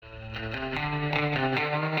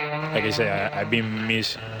like I say, I've been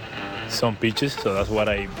missed some pitches, so that's what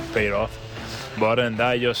I paid off. But other than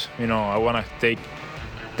that, just, I want to take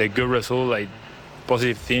the good result, like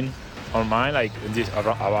positive thing on mind, like this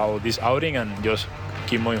about this outing, and just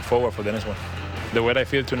keep moving forward for the next one. The way I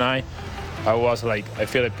feel tonight, I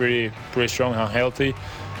feel like pretty strong and healthy.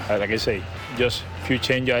 Like I say, just a few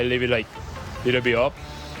changes, I leave it like a little bit up.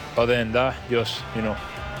 Other than that, just,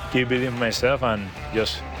 keep believing in myself and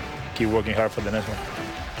just keep working hard for the next one.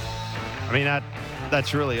 I mean,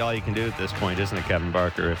 that's really all you can do at this point, isn't it, Kevin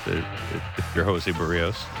Barker, if you're Jose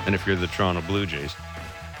Berrios and if you're the Toronto Blue Jays?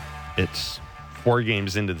 It's 4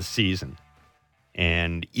 games into the season.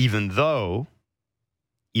 And even though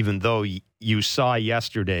you saw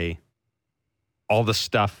yesterday all the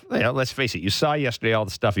stuff, let's face it, you saw yesterday all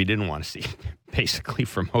the stuff you didn't want to see, basically,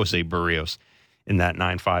 from Jose Berrios in that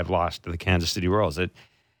 9-5 loss to the Kansas City Royals.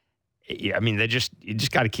 You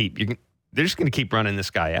just got to keep... They're just going to keep running this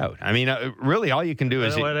guy out. I mean, really, all you can do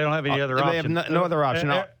is... They don't have any other option. They have no other option.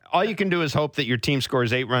 All you can do is hope that your team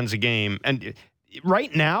scores 8 runs a game. And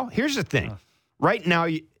right now, here's the thing. Right now,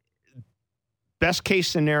 best case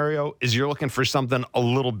scenario is you're looking for something a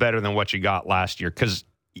little better than what you got last year. Because,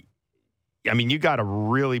 I mean, you got to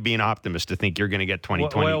really be an optimist to think you're going to get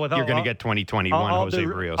 2020. You're going to get 2021 Jose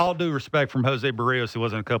Berrios. All due respect from Jose Berrios, it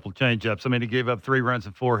wasn't a couple of change-ups. I mean, he gave up 3 runs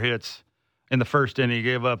and 4 hits in the first inning. He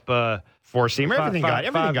gave up... 4-seamer, everything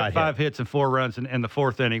got 5 hits and 4 runs in the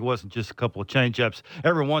 4th inning. It wasn't just a couple of change-ups.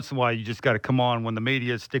 Every once in a while, you just got to come on when the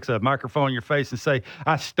media sticks a microphone in your face and say,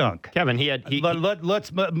 "I stunk." Kevin,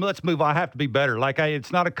 let's move on. I have to be better.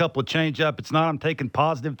 It's not a couple of change-up. It's not I'm taking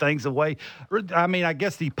positive things away. I mean, I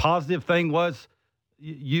guess the positive thing was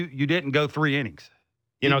you didn't go 3 innings.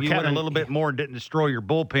 You Kevin, went a little bit more and didn't destroy your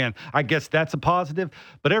bullpen. I guess that's a positive.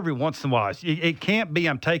 But every once in a while, it can't be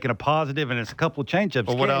I'm taking a positive and it's a couple of change-ups.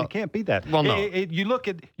 It can't be that. Well, no. You look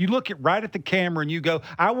at right at the camera and you go,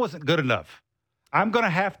 I wasn't good enough. I'm going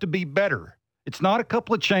to have to be better. It's not a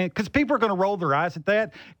couple of change because people are going to roll their eyes at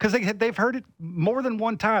that because they've heard it more than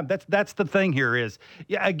one time. That's the thing here is,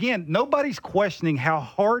 again, nobody's questioning how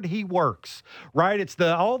hard he works, right? It's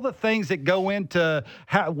all the things that go into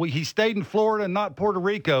how he stayed in Florida and not Puerto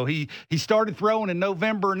Rico. He started throwing in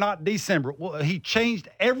November, not December. Well, he changed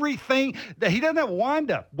everything. He doesn't have a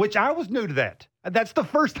windup, which I was new to that. That's the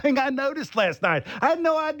first thing I noticed last night. I had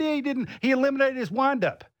no idea he eliminated his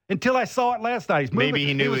windup. Until I saw it last night. Maybe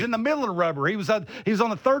he knew he was in the middle of the rubber. He was on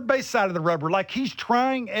the third base side of the rubber. Like he's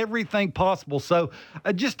trying everything possible. So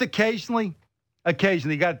just occasionally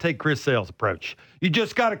you got to take Chris Sale's approach. You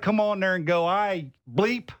just got to come on there and go, I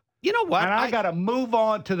bleep. You know what? And I got to move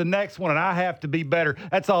on to the next one, and I have to be better.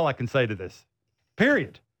 That's all I can say to this.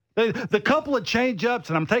 Period. The couple of change-ups,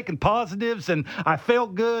 and I'm taking positives, and I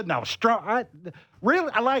felt good, and I was strong. I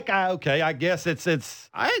guess that's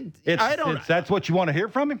what you want to hear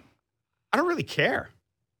from him? I don't really care.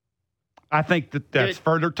 I think that's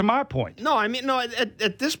further to my point. No, I mean, no.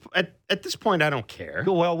 At this point, I don't care.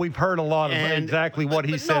 Well, we've heard a lot of exactly what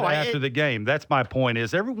he said after the game. That's my point.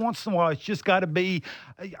 Is every once in a while, it's just got to be.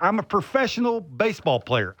 I'm a professional baseball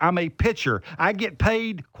player. I'm a pitcher. I get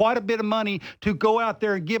paid quite a bit of money to go out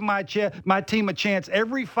there and give my team a chance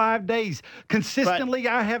every 5 days consistently.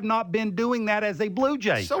 I have not been doing that as a Blue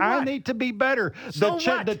Jay. So I need to be better. So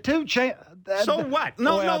what? So what?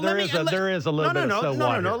 There is a little bit of so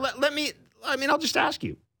what. No. I'll just ask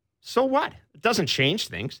you. So what? It doesn't change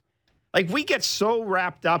things. Like, we get so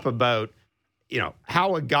wrapped up about,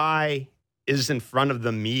 how a guy is in front of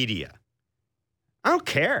the media. I don't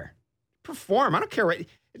care. Perform. I don't care.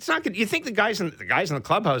 It's not good. You think the guys in the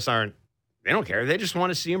clubhouse they don't care. They just want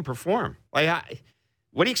to see him perform. What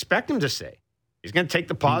do you expect him to say? He's going to take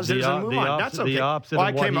the positives and move on. That's okay. The opposite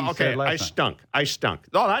of what he said last night. I stunk.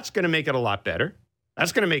 Oh, that's going to make it a lot better.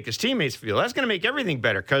 That's going to make his teammates feel. That's going to make everything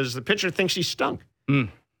better because the pitcher thinks he stunk. Who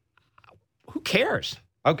cares?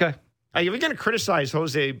 Okay. If you're going to criticize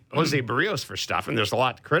Jose Berrios for stuff, and there's a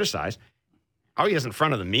lot to criticize, how he is in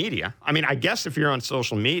front of the media. I mean, I guess if you're on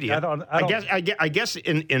social media, I guess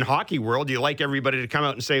in hockey world, you like everybody to come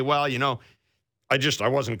out and say, well, I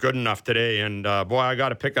wasn't good enough today, and boy, I got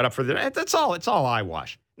to pick it up for the. That's all. It's all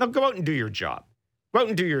eyewash. Now go out and do your job. Go out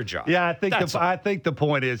and do your job. Yeah, I think the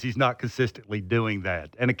point is he's not consistently doing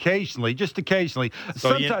that, and just occasionally.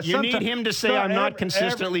 So you need him to say, "I'm not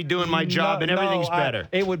consistently doing my job, and everything's better."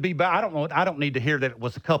 It would be. I don't know. I don't need to hear that it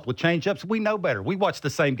was a couple of change-ups. We know better. We watched the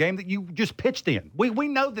same game that you just pitched in. We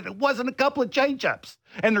know that it wasn't a couple of change-ups,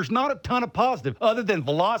 and there's not a ton of positive other than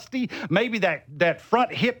velocity. Maybe that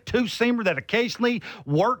front hip two-seamer that occasionally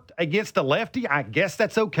worked against the lefty. I guess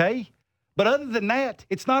that's okay. But other than that,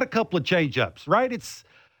 it's not a couple of change-ups, right?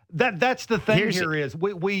 That's the thing is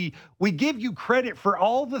we give you credit for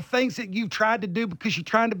all the things that you've tried to do because you're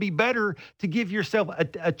trying to be better to give yourself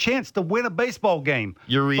a chance to win a baseball game.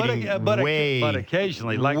 You're reading but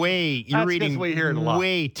occasionally, you're reading we hear it a lot.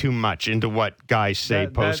 way too much into what guys say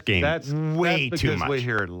post game. That's too much. We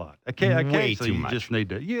hear it a lot. Occasionally, too much. You just need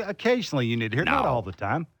to. Occasionally, you need to hear it. Not all the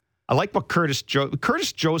time. I like what Curtis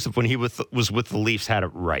Joseph, when he was with the Leafs, had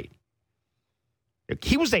it right.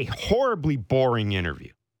 He was a horribly boring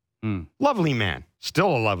interview. Lovely man.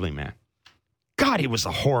 Still a lovely man. God, he was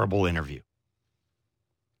a horrible interview.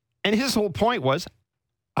 And his whole point was,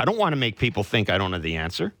 I don't want to make people think I don't know the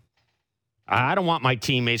answer. I don't want my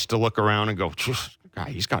teammates to look around and go, God,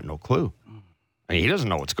 he's got no clue. I mean, he doesn't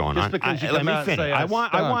know what's going on. Let me finish. I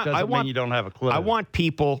want you don't have a clue. I want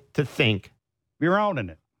people to think. You're owning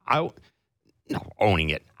it. Owning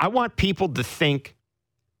it. I want people to think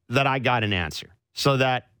that I got an answer so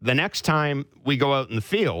that the next time we go out in the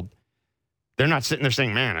field, they're not sitting there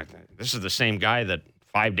saying, man, this is the same guy that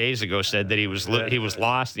 5 days ago said that he was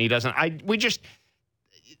lost and he doesn't.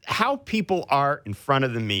 How people are in front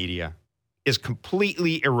of the media is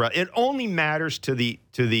completely irrelevant. It only matters to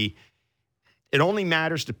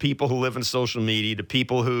people who live in social media, to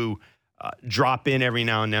people who drop in every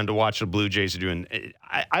now and then to watch the Blue Jays are doing.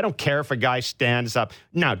 I don't care if a guy stands up.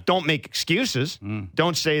 Now, don't make excuses.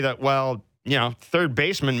 Don't say that, well, third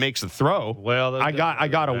baseman makes a throw. Well, I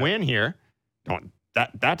got a win here.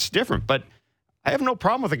 That's different. But I have no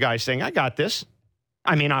problem with a guy saying, I got this.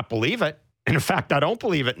 I may not believe it. And in fact, I don't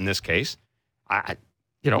believe it in this case.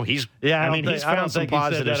 He's found some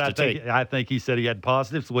positives to take. I think he said he had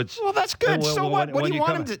positives, which. Well, that's good. So what? What do you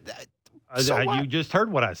want him to? You just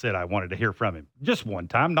heard what I said. I wanted to hear from him just one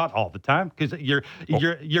time, not all the time, because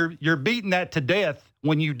you're beating that to death.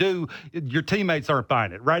 When you do, your teammates aren't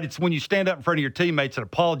buying it, right? It's when you stand up in front of your teammates and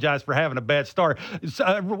apologize for having a bad start.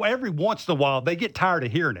 Every once in a while, they get tired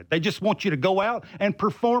of hearing it. They just want you to go out and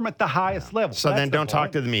perform at the highest level. So then don't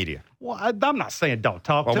talk to the media. Well, I'm not saying don't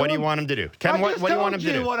talk to them. Well, what do you want him to do? Ken, what do you want him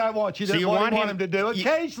to do? What I want you to do. You want him to do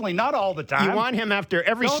occasionally, not all the time. You want him after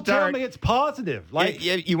every start. Don't tell me it's positive.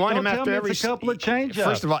 You want him after every it's a couple of change-ups.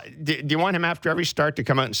 First of all, do you want him after every start to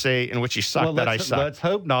come out and say in which he sucked that I sucked? Let's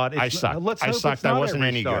hope not. I sucked. I sucked. I wasn't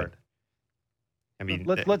any good. I mean,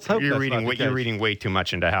 let's hope you're reading way too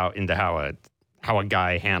much into how a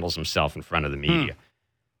guy handles himself in front of the media.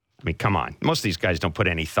 I mean, come on. Most of these guys don't put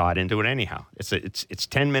any thought into it anyhow. It's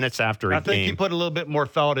 10 minutes after a game. I think you put a little bit more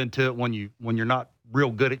thought into it when you're not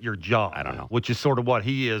real good at your job. I don't know, which is sort of what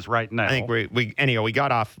he is right now. I think we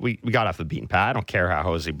got off the beaten path. I don't care how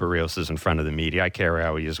Jose Berrios is in front of the media. I care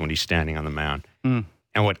how he is when he's standing on the mound. And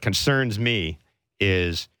what concerns me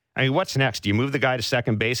is, what's next? Do you move the guy to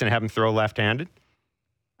second base and have him throw left-handed?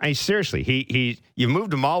 Seriously, you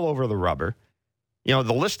moved him all over the rubber. The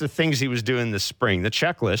list of things he was doing this spring, the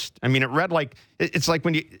checklist. it read like it's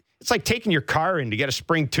like taking your car in to get a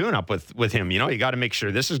spring tune-up with him. You got to make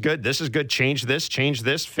sure this is good, change this,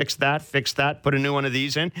 fix that, put a new one of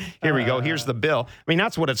these in. Here we go. Here's the bill.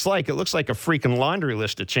 That's what it's like. It looks like a freaking laundry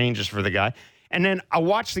list of changes for the guy. And then I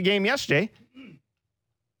watched the game yesterday,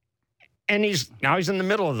 and he's in the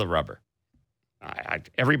middle of the rubber.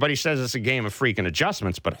 Everybody says it's a game of freaking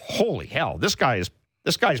adjustments, but holy hell, this guy's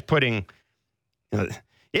putting.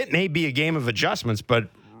 It may be a game of adjustments, but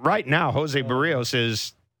right now Jose Berrios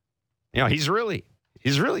is, he's really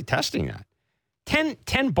testing that.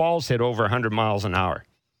 10 balls hit over 100 miles an hour,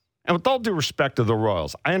 and with all due respect to the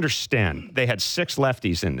Royals, I understand they had 6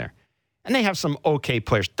 lefties in there, and they have some okay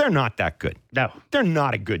players. They're not that good. No, they're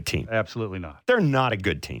not a good team. Absolutely not. They're not a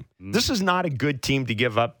good team. This is not a good team to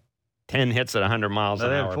give up 10 hits at 100 miles an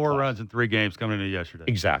hour. They had 4 runs in 3 games coming into yesterday.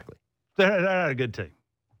 Exactly. They're not a good team.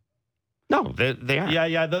 No, they aren't.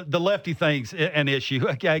 Yeah. The lefty thing's an issue.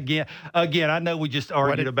 Again, I know we just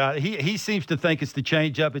argued about it. He seems to think it's the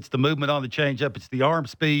changeup, it's the movement on the changeup, it's the arm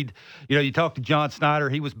speed. You talk to John Snyder,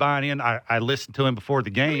 he was buying in. I listened to him before the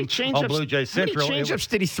game on Blue Jays Central. How many changeups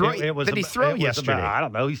did he throw? Did he throw yesterday? I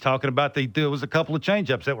don't know. He's talking about there was a couple of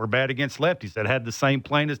changeups that were bad against lefties that had the same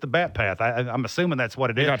plane as the bat path. I'm assuming that's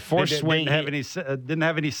what it is. Got force swing. Didn't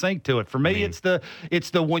have any sink to it. For me, it's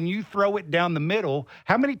the when you throw it down the middle.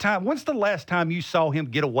 How many times? When's the last time you saw him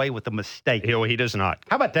get away with a mistake? He does not.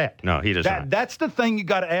 How about that? No, he does not. That's the thing you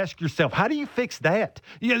got to ask yourself. How do you fix that?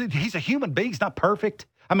 He's a human being. He's not perfect.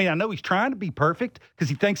 I know he's trying to be perfect because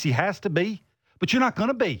he thinks he has to be, but you're not going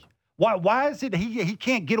to be. Why is it he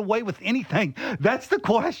can't get away with anything? That's the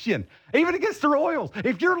question. Even against the Royals.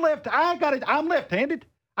 If you're I'm left-handed.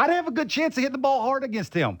 I'd have a good chance of hitting the ball hard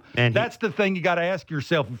against him. And that's the thing you got to ask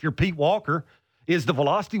yourself. If you're Pete Walker, is the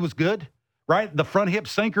velocity was good? Right? The front hip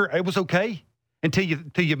sinker, it was okay. until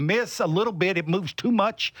you miss a little bit. It moves too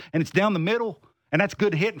much, and it's down the middle, and that's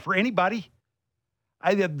good hitting for anybody.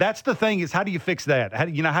 That's the thing is, how do you fix that? How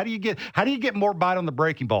do you get more bite on the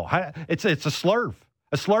breaking ball? It's a slurve.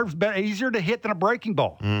 A slurve's easier to hit than a breaking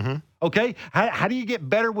ball. Mm-hmm. Okay? How do you get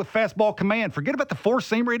better with fastball command? Forget about the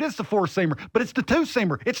four-seamer. It is the four-seamer, but it's the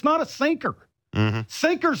two-seamer. It's not a sinker. Mm-hmm.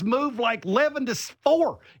 Sinkers move like 11 to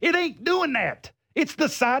 4. It ain't doing that. It's the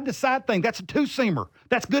side-to-side thing. That's a two-seamer.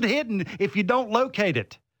 That's good hitting if you don't locate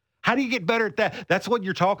it. How do you get better at that? That's what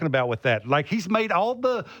you're talking about with that. Like, he's made all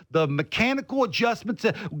the mechanical adjustments.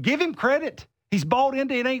 Give him credit. He's bought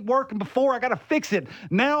into it ain't working before. I got to fix it.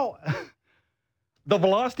 Now, the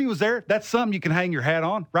velocity was there. That's something you can hang your hat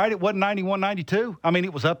on, right? It wasn't 91, 92. I mean,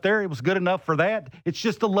 it was up there. It was good enough for that. It's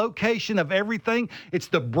just the location of everything. It's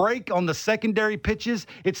the break on the secondary pitches.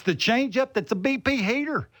 It's the changeup that's a BP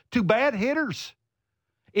hitter to bad hitters.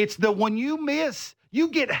 It's the when you miss, you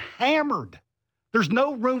get hammered. There's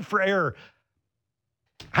no room for error.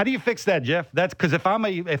 How do you fix that, Jeff? That's because if I'm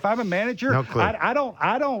a manager, No clue. I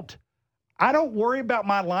don't worry about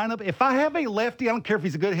my lineup. If I have a lefty, I don't care if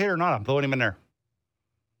he's a good hitter or not. I'm throwing him in there.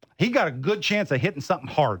 He got a good chance of hitting something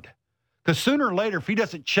hard. Because sooner or later, if he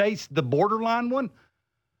doesn't chase the borderline one,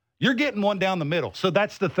 you're getting one down the middle. So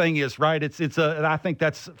that's the thing is, right? I think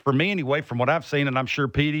that's, for me anyway, from what I've seen, and I'm sure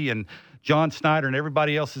Petey and John Snyder and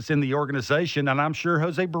everybody else that's in the organization, and I'm sure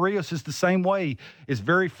Jose Berrios is the same way, is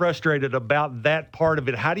very frustrated about that part of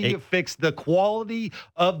it. How do you fix the quality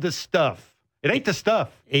of the stuff? It ain't the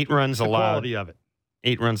stuff. 8 runs the allowed. Quality of it.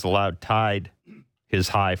 8 runs allowed tied his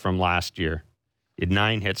high from last year. He had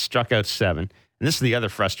 9 hits, struck out 7. And this is the other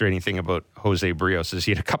frustrating thing about Jose Berrios is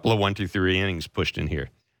he had a couple of 1-2-3 innings pushed in here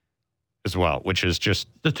as well, which is just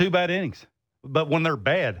the 2 bad innings. But when they're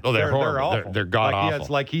bad, they're horrible. They're awful. They're god awful. Yeah,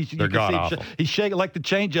 it's like he's god-awful. He's shaking like the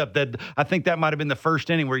changeup that I think that might have been the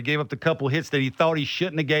first inning where he gave up the couple hits that he thought he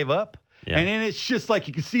shouldn't have gave up. Yeah. And then it's just like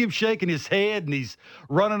you can see him shaking his head and he's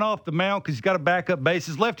running off the mound because he's got to back up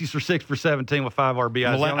bases. Lefties for 6 for 17 with 5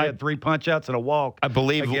 RBIs. He only had 3 punch-outs and a walk. I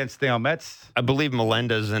believe against them. I believe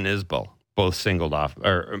Melendez and Isbell both singled off,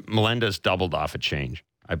 or Melendez doubled off a change.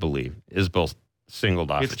 I believe Isbell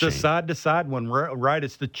singled off. It's the side-to-side one, right?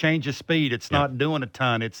 It's the change of speed. It's not doing a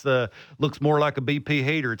ton. It's looks more like a BP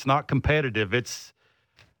hater. It's not competitive. It's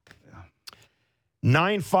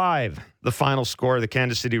 9-5, the final score. The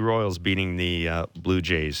Kansas City Royals beating the Blue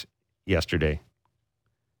Jays yesterday.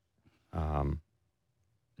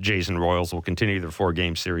 Jays and Royals will continue their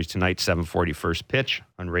 4-game series tonight, 7:40 first pitch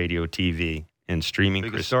on radio, TV, and streaming.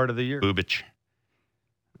 Biggest start of the year. Bubic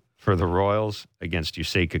for the Royals against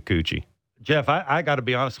Yusei Kikuchi. Jeff, I got to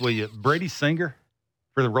be honest with you. Brady Singer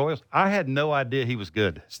for the Royals, I had no idea he was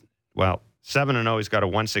good. Well, 7-0. He's got a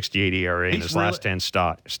 1.68 ERA in his last 10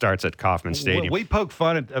 starts at Kauffman Stadium. We poke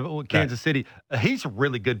fun at Kansas City. He's a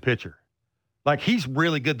really good pitcher. Like, he's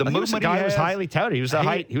really good. The movement he was highly touted. He was a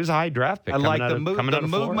high draft pick. I like the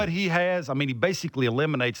movement he has. I mean, he basically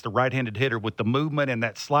eliminates the right-handed hitter with the movement and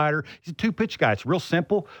that slider. He's a 2-pitch guy. It's real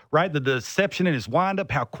simple, right? The deception in his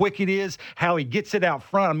windup, how quick it is, how he gets it out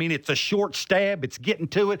front. I mean, it's a short stab. It's getting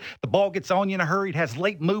to it. The ball gets on you in a hurry. It has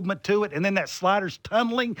late movement to it, and then that slider's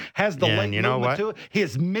tunneling, has the late movement to it.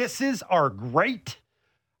 His misses are great.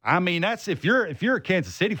 I mean, that's if you're a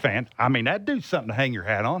Kansas City fan, I mean, that dude's something to hang your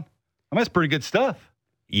hat on. I mean, that's pretty good stuff.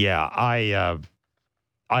 Yeah, I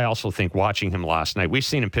also think watching him last night, we've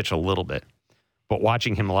seen him pitch a little bit, but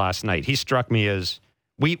watching him last night, he struck me as,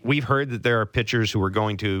 we've heard that there are pitchers who are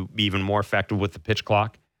going to be even more effective with the pitch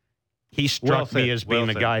clock. He struck me as being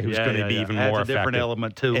a guy who's going to be even more effective. Adds a different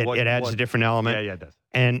element, too. It adds a different element. Yeah, it does.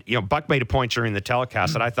 And, Buck made a point during the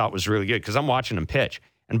telecast that I thought was really good because I'm watching him pitch.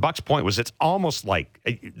 And Buck's point was it's almost like,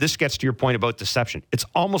 this gets to your point about deception, it's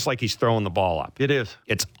almost like he's throwing the ball up. It is.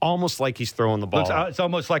 It's almost like he's throwing the ball up. It's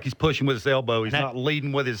almost like he's pushing with his elbow. He's not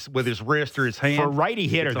leading with his wrist or his hand. For a righty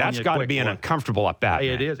hitter, that's got to be an uncomfortable at bat.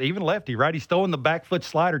 It is. Even lefty, right? He's throwing the back foot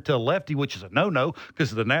slider to a lefty, which is a no-no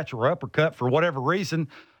because of the natural uppercut. For whatever reason,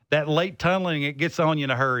 that late tunneling, it gets on you in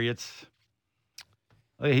a hurry.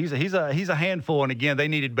 He's a handful, and again, they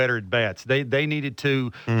needed better at bats. They needed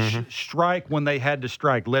to strike when they had to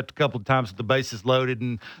strike. Left a couple of times with the bases loaded,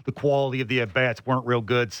 and the quality of the at bats weren't real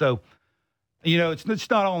good. So, it's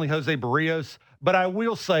not only Jose Berrios, but I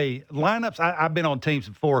will say lineups. I've been on teams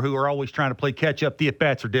before who are always trying to play catch up. The at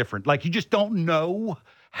bats are different. Like, you just don't know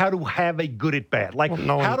how to have a good at bat. Like,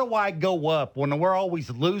 how do I go up when we're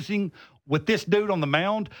always losing with this dude on the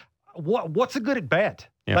mound? What's a good at bat?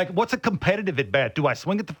 Yeah. Like, what's a competitive at bat? Do I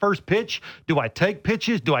swing at the first pitch? Do I take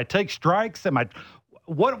pitches? Do I take strikes?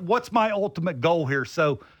 What's my ultimate goal here?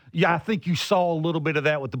 So, yeah, I think you saw a little bit of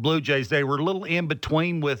that with the Blue Jays. They were a little in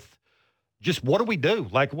between with just what do we do?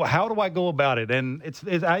 Like, how do I go about it? And it's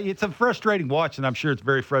a frustrating watch, and I'm sure it's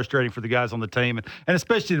very frustrating for the guys on the team, and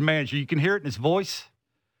especially the manager. You can hear it in his voice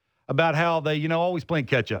about how they, always playing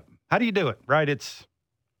catch up. How do you do it, right? It's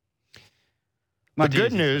the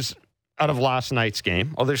good news out of last night's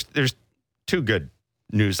game. Oh, there's two good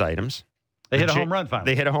news items. They hit a home run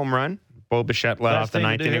finally. They hit a home run. Bo Bichette led off the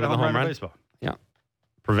ninth inning with a home run. Baseball. Yeah,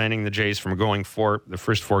 preventing the Jays from going the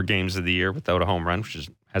first 4 games of the year without a home run, which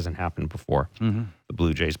hasn't happened before. Mm-hmm. The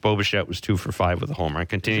Blue Jays. Bo Bichette was 2 for 5 with a home run.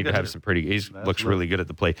 Continued to have some pretty. He looks really good at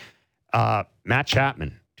the plate. Matt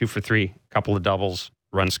Chapman 2 for 3, couple of doubles,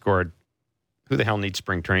 run scored. Who the hell needs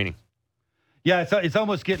spring training? Yeah, it's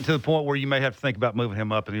almost getting to the point where you may have to think about moving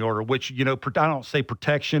him up in the order, which, I don't say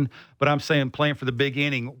protection, but I'm saying playing for the big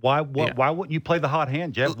inning. Why wouldn't you play the hot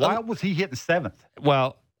hand, Jeff? Why was he hitting 7th?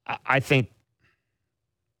 Well, I think,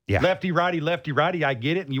 Lefty, righty, I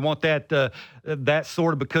get it. And you want that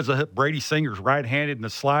sort of because of Brady Singer's right-handed and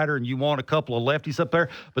the slider, and you want a couple of lefties up there,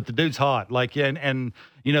 but the dude's hot. Like, and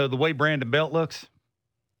the way Brandon Belt looks,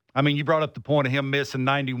 I mean, you brought up the point of him missing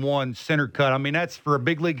 91 center cut. I mean, that's for a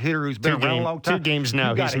big league hitter who's been around a long time. 2 games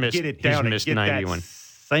now, he's missed 91.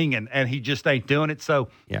 Singing, and he just ain't doing it. So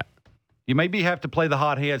you maybe have to play the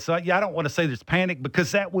hot hand. So I don't want to say there's panic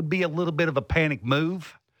because that would be a little bit of a panic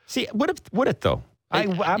move. See, would it though?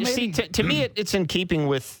 To me, it's in keeping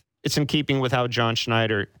with how John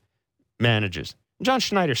Schneider manages. John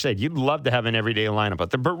Schneider said you'd love to have an everyday lineup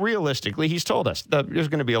out there, but realistically, he's told us that there's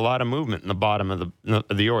going to be a lot of movement in the bottom of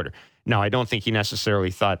the order. Now, I don't think he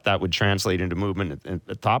necessarily thought that would translate into movement at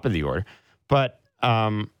the top of the order, but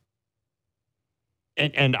and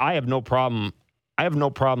I have no problem. I have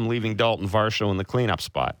no problem leaving Dalton Varsho in the cleanup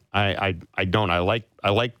spot. I don't. I like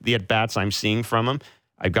the at bats I'm seeing from him.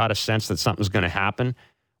 I've got a sense that something's going to happen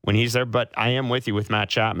when he's there. But I am with you with Matt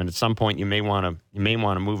Chapman. At some point, you may want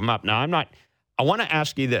to move him up. Now, I want to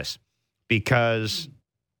ask you this because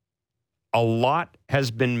a lot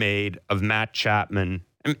has been made of Matt Chapman,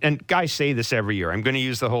 and guys say this every year. I'm going to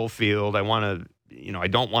use the whole field. I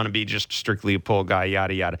don't want to be just strictly a pull guy.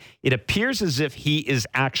 Yada yada. It appears as if he is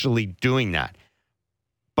actually doing that.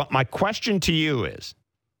 But my question to you is,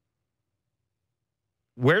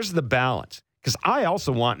 where's the balance? Because I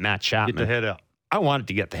also want Matt Chapman. Get the head up. I want it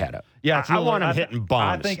to get the head up. Yeah, I want him hitting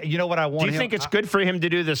bombs. I think what I want. Do you think it's good for him to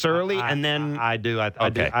do this early and then? I do.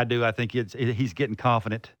 I do. I think he's getting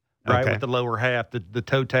confident, right, with the lower half, the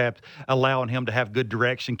toe taps, allowing him to have good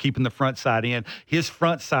direction, keeping the front side in. His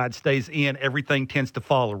front side stays in. Everything tends to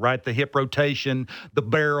follow, right? The hip rotation, the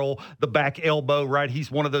barrel, the back elbow, right?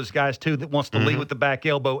 He's one of those guys too that wants to lead with the back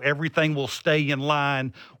elbow. Everything will stay in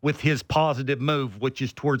line with his positive move, which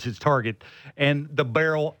is towards his target, and the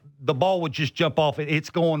barrel. The ball would just jump off.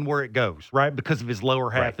 It's going where it goes, right? Because of his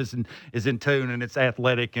lower half is in tune and it's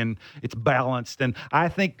athletic and it's balanced. And I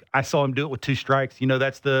think I saw him do it with 2 strikes.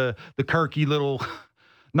 That's the Kirky little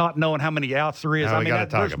not knowing how many outs there is. No, I mean,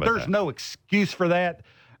 there's no excuse for that.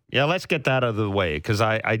 Yeah, let's get that out of the way because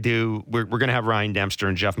I do. We're going to have Ryan Dempster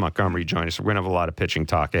and Jeff Montgomery join us. We're going to have a lot of pitching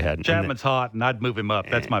talk ahead. Chapman's hot, and I'd move him up.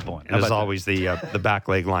 That's my point. And as always, the back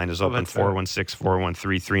leg line is open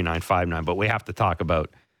 416-413-3959. But we have to talk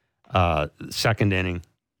about second inning,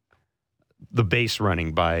 the base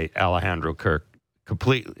running by Alejandro Kirk,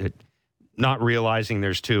 completely not realizing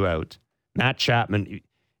there's 2 outs. Matt Chapman,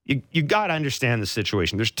 you got to understand the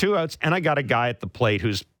situation. There's 2 outs, and I got a guy at the plate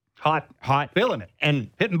who's hot, feeling it, and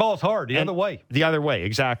hitting balls hard the other way. The other way,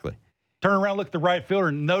 exactly. Turn around, look at the right fielder,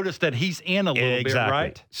 and notice that he's in a little bit,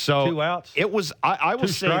 right? So 2 outs. It was. I will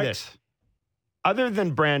say this: other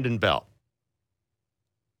than Brandon Belt,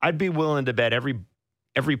 I'd be willing to bet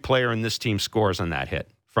every player in this team scores on that hit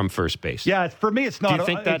from first base. Yeah, for me, it's not. Do you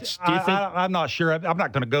think that's? I'm not sure. I'm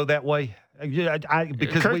not going to go that way.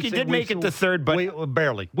 Because Kirky did make it to third, but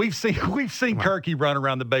barely. We've seen Kirky run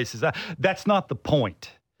around the bases. That's not the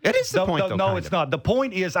point. It is the point, though. No, it's not. The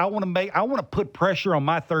point is, I want to put pressure on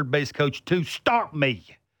my third base coach to stop me.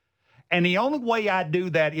 And the only way I do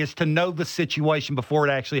that is to know the situation before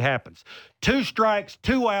it actually happens. 2 strikes,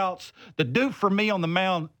 2 outs. The dude for me on the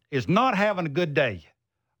mound is not having a good day.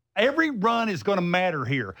 Every run is going to matter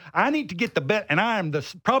here. I need to get the bet, and I am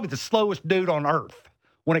probably the slowest dude on earth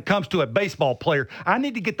when it comes to a baseball player. I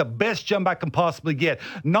need to get the best jump I can possibly get.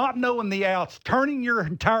 Not knowing the outs, turning your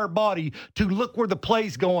entire body to look where the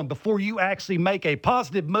play's going before you actually make a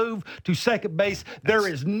positive move to second base. There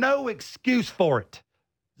is no excuse for it.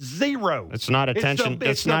 Zero. It's not attention.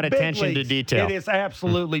 It's not attention to detail. It is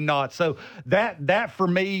absolutely not. So that for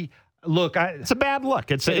me. Look, it's a bad look.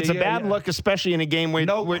 It's a bad look, especially in a game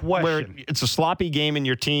where it's a sloppy game and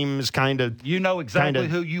your team is kind of exactly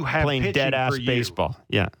who you have playing dead ass baseball.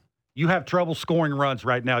 Yeah, You have trouble scoring runs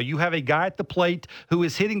right now. You have a guy at the plate who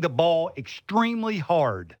is hitting the ball extremely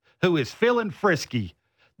hard, who is feeling frisky.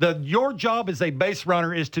 Your job as a base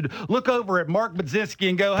runner is to look over at Mark Budzinski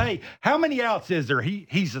and go, hey, how many outs is there?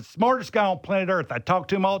 He's the smartest guy on planet Earth. I talk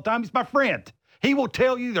to him all the time. He's my friend. He will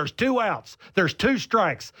tell you there's 2 outs. There's 2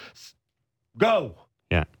 strikes. Go.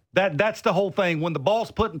 Yeah. That's the whole thing. When the ball's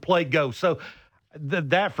put in play, go. So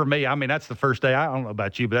that for me, I mean, that's the first day. I don't know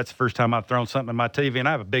about you, but that's the first time I've thrown something in my TV, and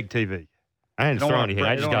I have a big TV. I didn't throw anything.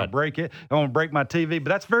 I just got to break it. I don't want to break my TV,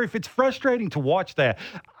 but it's frustrating to watch that.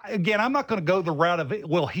 Again, I'm not going to go the route of it.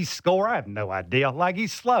 Well, he's score. I have no idea. Like,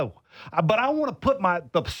 he's slow. But I want to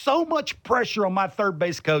put so much pressure on my third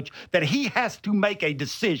base coach that he has to make a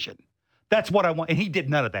decision. That's what I want. And he did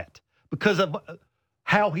none of that because of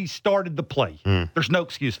how he started the play. There's no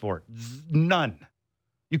excuse for it. None.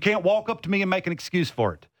 You can't walk up to me and make an excuse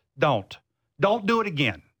for it. Don't do it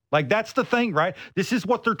again. Like, that's the thing, right? This is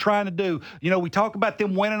what they're trying to do. You know, we talk about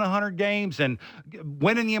them winning 100 games and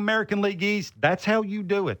winning the American League East. That's how you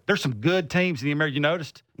do it. There's some good teams in the American. You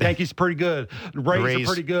noticed? Yankees are pretty good. The Rays are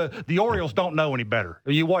pretty good. The Orioles don't know any better.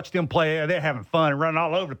 You watch them play, they're having fun and running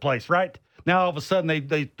all over the place, right? Now, all of a sudden,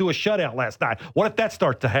 they threw a shutout last night. What if that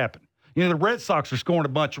starts to happen? You know, the Red Sox are scoring a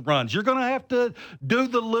bunch of runs. You're going to have to do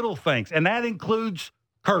the little things, and that includes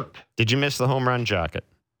Kirk. Did you miss the home run jacket?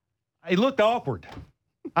 He looked awkward.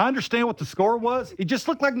 I understand what the score was. It just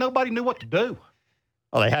looked like nobody knew what to do.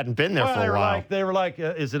 Well, they hadn't been there for a while. They were like,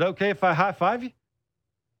 is it okay if I high-five you?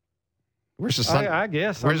 Where's the sun? I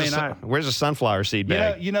guess. Where's the sunflower seed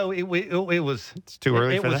bag? You know, it was. It's too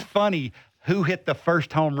early for that. It was funny who hit the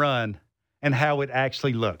first home run and how it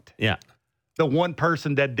actually looked. Yeah. The one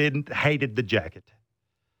person that hated the jacket.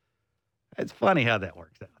 It's funny how that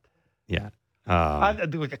works out. Yeah.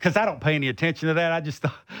 Because I don't pay any attention to that. I just,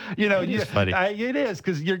 it's funny. It is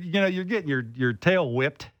because you're getting your tail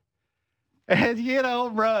whipped,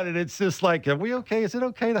 and run, and it's just like, are we okay? Is it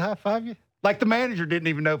okay to high five you? Like, the manager didn't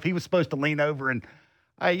even know if he was supposed to lean over, and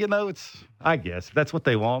I guess if that's what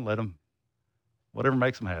they want. Let them, whatever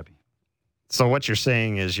makes them happy. So what you're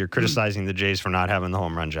saying is you're criticizing the Jays for not having the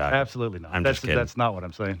home run jacket. Absolutely not. I'm just kidding. That's not what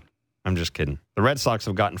I'm saying. I'm just kidding. The Red Sox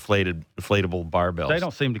have got inflatable barbells. They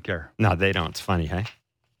don't seem to care. No, they don't. It's funny, hey?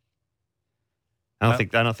 I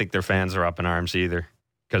don't think their fans are up in arms either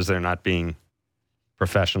because they're not being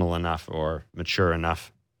professional enough or mature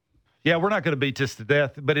enough. Yeah, we're not going to beat this to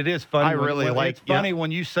death, but it is funny. It's funny when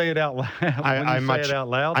you say it out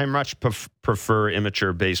loud. I much prefer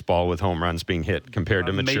immature baseball with home runs being hit compared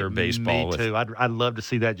to mature baseball. Me too. I'd love to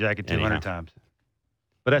see that jacket 200 times.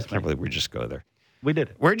 But that's I can't believe we just go there. We did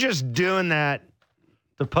it. We're just doing that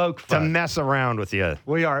to poke fun. To mess around with you.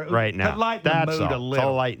 We are right now. To lighten the mood a little.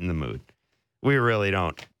 To lighten the mood. We really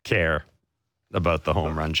don't care about the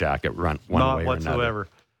home run jacket one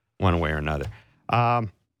way or another.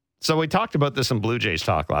 So we talked about this in Blue Jays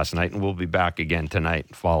talk last night, and we'll be back again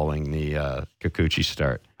tonight following the Kikuchi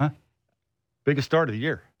start. Biggest start of the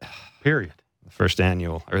year. Period. First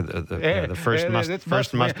annual, or the first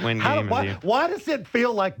must-win game of the year. Why does it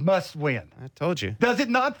feel like must-win? I told you. Does it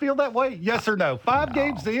not feel that way? Yes or no? 5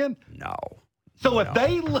 games in? No. So if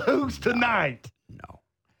they lose tonight... No.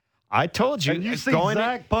 I told you. And you see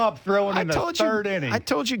Zach Pop throwing in the third inning. I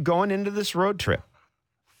told you going into this road trip,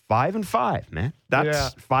 5-5, man.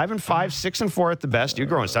 That's 5-5, 6-4 at the best. You're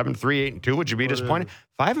growing 7-3, 8-2. Would you be disappointed?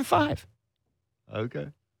 5-5. Okay.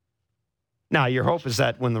 Now, your hope is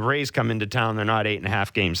that when the Rays come into town, they're not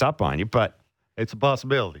 8.5 games up on you, but it's a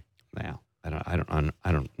possibility. Well, I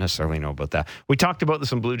don't necessarily know about that. We talked about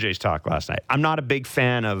this in Blue Jays talk last night. I'm not a big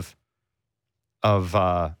fan of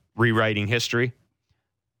rewriting history.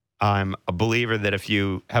 I'm a believer that if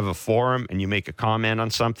you have a forum and you make a comment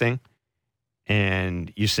on something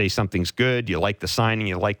and you say something's good, you like the signing,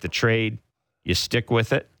 you like the trade, you stick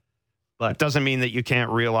with it. But it doesn't mean that you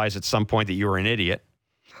can't realize at some point that you were an idiot.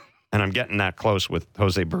 And I'm getting that close with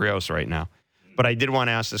Jose Berrios right now. But I did want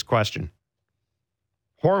to ask this question.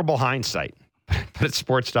 Horrible hindsight, but it's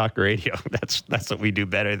sports talk radio. That's what we do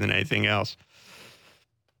better than anything else.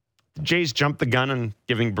 The Jays jumped the gun on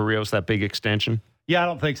giving Berrios that big extension? Yeah, I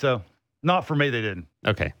don't think so. Not for me, they didn't.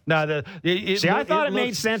 Okay. No, I thought it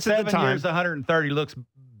made sense at the time. 7 years, 130 looks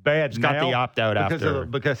bad. He's got the opt-out after.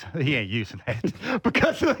 Because he ain't using that.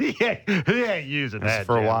 Because he ain't using that.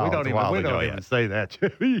 For a while. We don't even say that.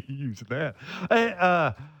 He ain't using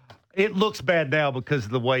that. It looks bad now because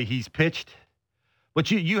of the way he's pitched. But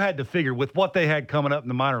you had to figure with what they had coming up in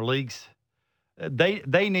the minor leagues,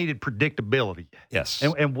 they needed predictability. Yes.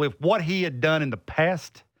 And with what he had done in the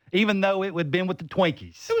past even though it would have been with the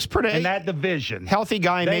Twinkies. It was pretty in that division. Healthy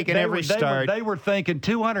guy making every start. They were thinking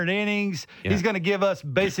 200 innings. Yeah. He's going to give us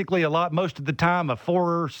basically most of the time, a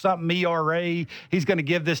 4-something ERA. He's going to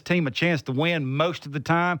give this team a chance to win most of the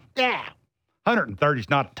time. Yeah. 130 is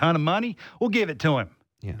not a ton of money. We'll give it to him.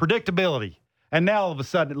 Yeah. Predictability. And now all of a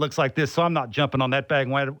sudden it looks like this. So I'm not jumping on that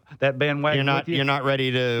bandwagon. You're not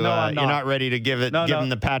ready to. No, you're not ready to give him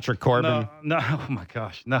the Patrick Corbin. No. Oh my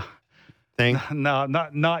gosh, no. Thing. No,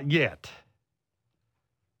 not yet.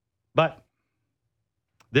 But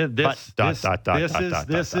this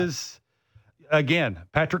is again.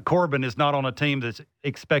 Patrick Corbin is not on a team that's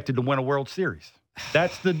expected to win a World Series.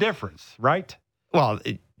 That's the difference, right? Well,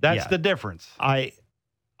 that's the difference. I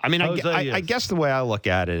guess the way I look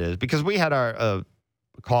at it is because we had our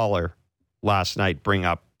caller last night bring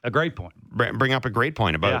up a great point. Bring up a great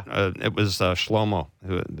point about it was Shlomo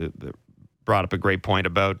who brought up a great point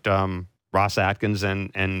about Ross Atkins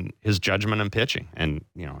and his judgment in pitching. And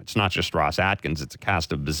it's not just Ross Atkins; it's a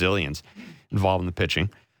cast of bazillions involved in the pitching.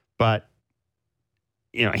 But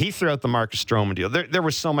he threw out the Marcus Stroman deal. There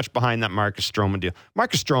was so much behind that Marcus Stroman deal.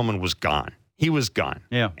 Marcus Stroman was gone. He was gone.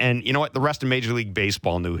 Yeah. And you know what? The rest of Major League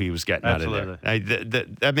Baseball knew he was getting out of there.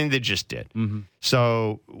 They just did. Mm-hmm.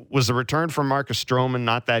 So was the return from Marcus Stroman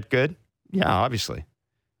not that good? Yeah, obviously.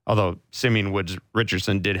 Although Simeon Woods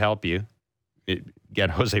Richardson did help you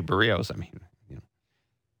get Jose Berrios.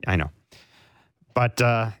 I know. But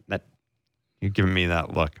that you're giving me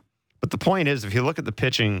that look. But the point is, if you look at the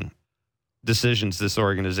pitching decisions this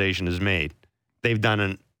organization has made, they've done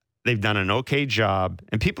an okay job,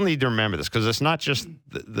 and people need to remember this because it's not just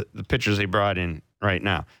the pitchers they brought in right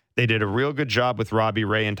now. They did a real good job with Robbie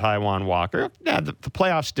Ray and Taijuan Walker. Yeah, the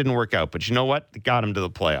playoffs didn't work out, but you know what? They got him to the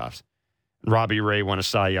playoffs. Robbie Ray won a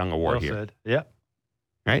Cy Young Award here. Said. Yeah,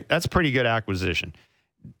 right. That's a pretty good acquisition.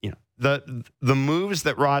 The moves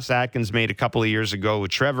that Ross Atkins made a couple of years ago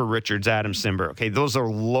with Trevor Richards, Adam Simber. Okay, those are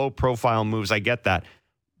low profile moves. I get that.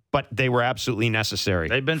 But they were absolutely necessary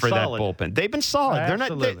for solid. that bullpen. They've been solid.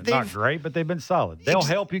 Absolutely. They're not great, but they've been solid. They'll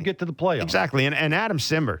help you get to the playoffs. Exactly. And Adam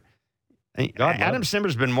Simber. Adam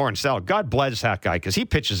Simber's been more in solid. God bless that guy because he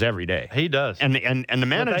pitches every day. He does. And the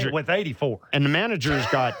manager with 84. And the manager's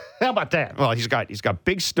got how about that? Well, he's got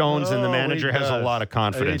big stones, and the manager has a lot of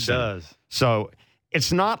confidence. He does. So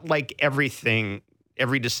it's not like every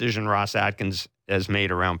decision Ross Atkins has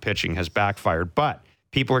made around pitching has backfired, but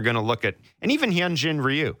people are going to look at, and even Hyunjin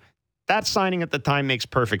Ryu, that signing at the time makes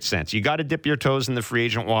perfect sense. You got to dip your toes in the free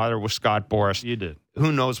agent water with Scott Boras. You did.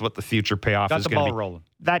 Who knows what the future payoff is going to be. Got the ball rolling.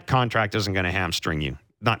 That contract isn't going to hamstring you.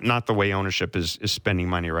 Not the way ownership is spending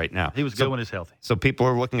money right now. He was good when he's healthy. So people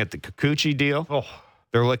are looking at the Kikuchi deal. Oh.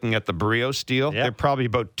 They're looking at the Berrios deal. Yep. They're probably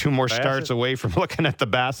about 2 more starts away from looking at the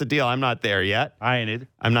Bassett deal. I'm not there yet. I ain't either.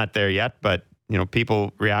 I'm not there yet, but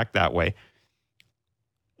people react that way.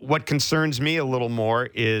 What concerns me a little more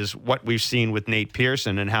is what we've seen with Nate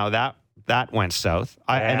Pearson and how that went south.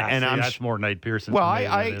 That's more Nate Pearson. Well,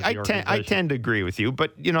 I tend to agree with you,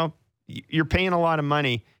 but you're paying a lot of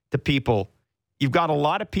money to people. You've got a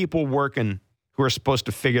lot of people working who are supposed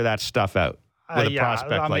to figure that stuff out with a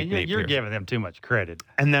prospect like Nate you're Pearson. giving them too much credit.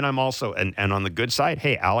 And then I'm also, and on the good side,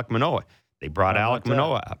 hey, Alek Manoah. They brought Alek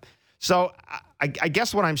Manoah up. So I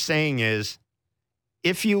guess what I'm saying is,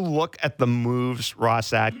 if you look at the moves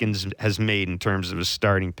Ross Atkins has made in terms of his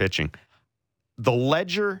starting pitching, the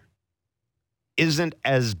ledger isn't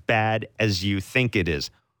as bad as you think it is.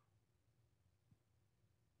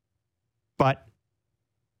 But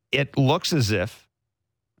it looks as if,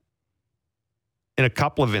 in a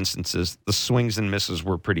couple of instances, the swings and misses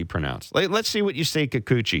were pretty pronounced. Let's see what Yusei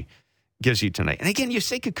Kikuchi gives you tonight. And again,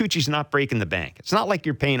 Yusei Kikuchi's not breaking the bank. It's not like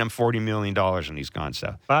you're paying him $40 million and he's gone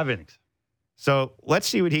south. 5 innings. So let's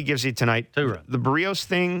see what he gives you tonight. 2 runs. The Berrios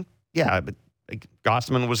thing, yeah, but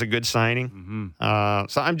Gossman was a good signing. Mm-hmm.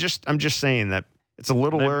 So I'm just saying that it's a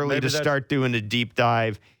little early to start doing a deep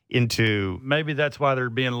dive into. Maybe that's why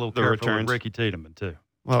they're being a little careful returns. with Ricky Tiedemann too.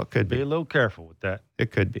 Well, it could be a little careful with that.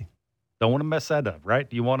 It could be. Don't want to mess that up, right?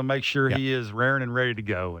 You want to make sure he is raring and ready to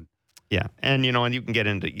go. And yeah, and and you can get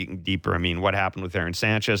into deeper. I mean, what happened with Aaron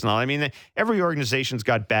Sanchez and all? I mean, every organization's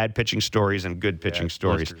got bad pitching stories and good pitching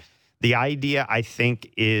stories. Blisters. The idea, I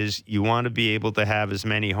think, is you want to be able to have as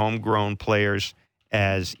many homegrown players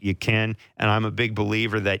as you can. And I'm a big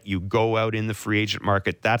believer that you go out in the free agent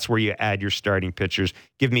market. That's where you add your starting pitchers.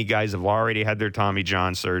 Give me guys who've already had their Tommy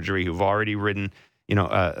John surgery, who've already ridden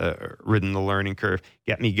the learning curve.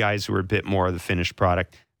 Get me guys who are a bit more of the finished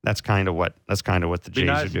product. That's kind of what the Jays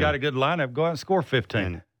are doing. You got a good lineup. Go out and score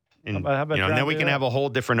 15. And how about and then we can have a whole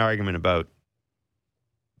different argument about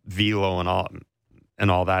velo and all.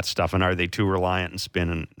 and all that stuff. And are they too reliant on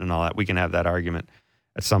spin and all that? We can have that argument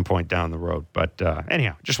at some point down the road. But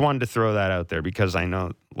anyhow, just wanted to throw that out there because I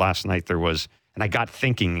know last night there was, and I got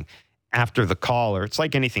thinking after the caller, it's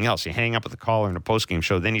like anything else. You hang up with the caller in a postgame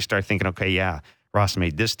show, then you start thinking, okay, yeah, Ross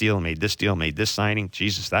made this deal, made this signing.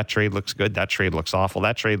 Jesus, that trade looks good. That trade looks awful.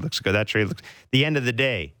 That trade looks good. That trade looks... The end of the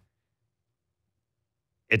day,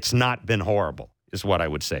 it's not been horrible, is what I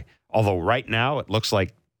would say. Although right now it looks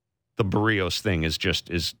like the Berrios thing is just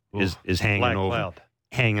is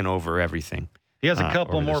hanging over everything. He has a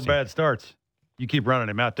couple more bad starts. You keep running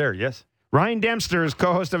him out there, yes? Ryan Dempster is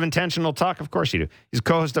co-host of Intentional Talk. Of course you do. He's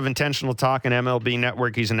co-host of Intentional Talk and MLB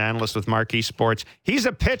Network. He's an analyst with Marquee Sports. He's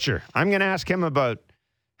a pitcher. I'm going to ask him about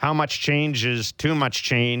how much change is too much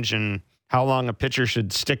change and how long a pitcher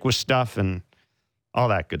should stick with stuff and all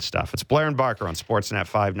that good stuff. It's Blair and Barker on Sportsnet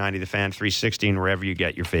 590, The Fan 360, and wherever you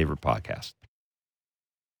get your favorite podcast.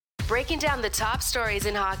 Breaking down the top stories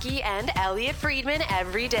in hockey and Elliot Friedman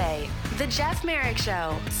every day. The Jeff Merrick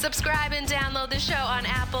Show. Subscribe and download the show on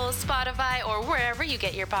Apple, Spotify, or wherever you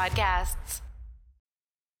get your podcasts.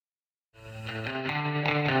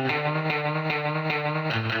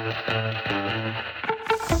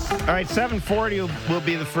 All right, 7:40 will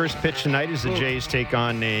be the first pitch tonight as the Jays take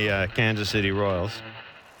on the Kansas City Royals.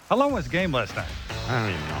 How long was the game last night? I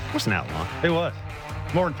don't even know. It wasn't that long. It was.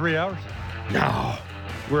 More than 3 hours? No.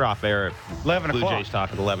 We're off air at 11 Blue o'clock. Jays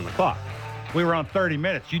talk at 11 o'clock. We were on 30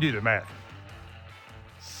 minutes. You do the math.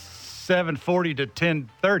 7:40 to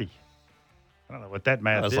 10:30. I don't know what that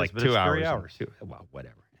math is, like but 2 it's hours. 3 hours. Well,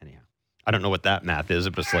 whatever. Anyhow, I don't know what that math is,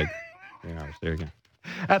 but it's like 3 hours. There you go.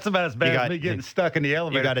 That's about as bad as me getting stuck in the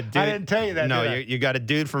elevator. You got a dude, I didn't tell you that. No, you got a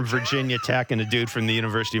dude from Virginia Tech and a dude from the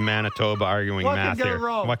University of Manitoba arguing math there.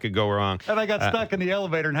 Wrong? What could go wrong? And I got stuck in the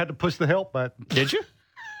elevator and had to push the help button. Did you?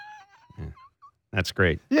 Yeah. That's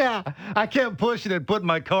great. Yeah, I kept pushing and putting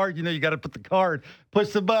my card. You know, you got to put the card, push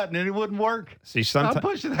the button, and it wouldn't work. See, I'm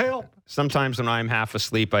pushing help. Sometimes when I'm half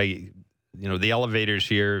asleep, the elevators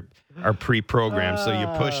here are pre-programmed, so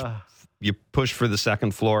you push for the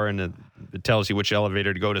second floor, and it tells you which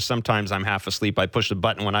elevator to go to. Sometimes I'm half asleep. I push the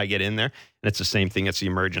button when I get in there, and it's the same thing. It's the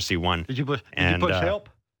emergency one. Did you push help?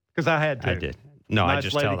 Because I had to. I did. No, nice I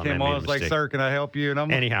just lady tell them came I made on, a was like, mistake. "Sir, can I help you?" And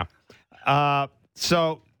I'm anyhow.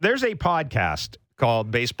 So there's a podcast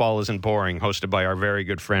called Baseball Isn't Boring, hosted by our very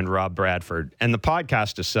good friend Rob Bradford, and the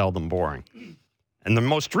podcast is seldom boring. And the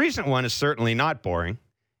most recent one is certainly not boring,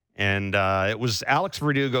 and it was Alex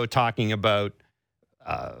Verdugo talking about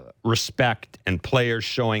respect and players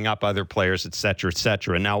showing up other players, et cetera, et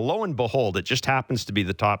cetera. Now, lo and behold, it just happens to be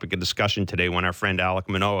the topic of discussion today when our friend Alec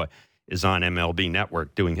Manoah is on MLB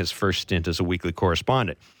Network doing his first stint as a weekly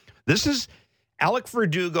correspondent. This is Alec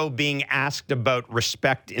Verdugo being asked about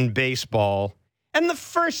respect in baseball, and the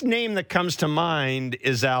first name that comes to mind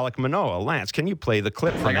is Alec Manoah. Lance, can you play the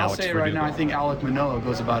clip from Alex Verdugo? I'll say it right now, I think Alec Manoah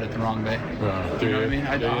goes about it the wrong way. You know what I mean?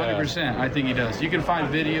 100%. I think he does. You can find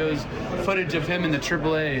footage of him in the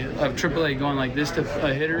AAA going like this to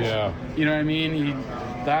hitters. Yeah. You know what I mean? He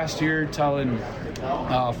last year telling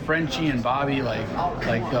Frenchie and Bobby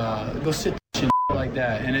go sit and like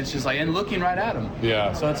that, and it's just like, and looking right at him.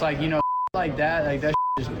 Yeah. So it's like, like that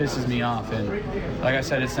just pisses me off, and like I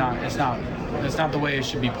said, it's not the way it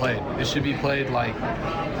should be played. It should be played like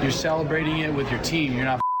you're celebrating it with your team. You're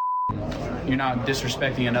not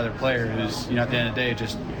disrespecting another player who's, at the end of the day,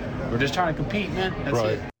 we're just trying to compete, man. That's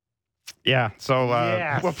right. It. Yeah, so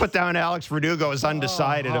we'll put down Alex Verdugo as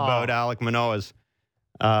undecided about Alec Manoah's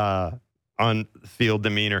on-field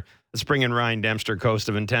demeanor. Let's bring in Ryan Dempster, host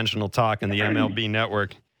of Intentional Talk and the MLB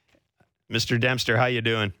Network. Mr. Dempster, how you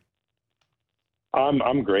doing?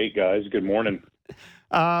 I'm great, guys. Good morning.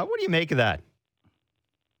 What do you make of that?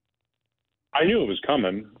 I knew it was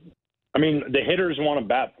coming. I mean, the hitters want to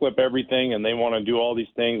bat flip everything, and they want to do all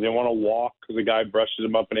these things. They want to walk because the guy brushes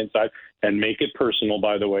them up and inside and make it personal,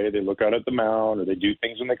 by the way. They look out at the mound, or they do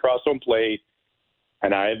things when they cross home plate.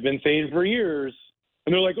 And I have been saying for years,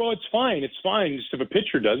 and they're like, oh, it's fine. It's fine. Just if a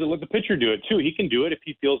pitcher does it, let the pitcher do it, too. He can do it if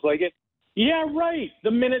he feels like it. Yeah, right.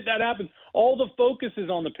 The minute that happens, all the focus is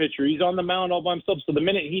on the pitcher. He's on the mound all by himself. So the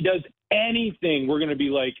minute he does anything, we're going to be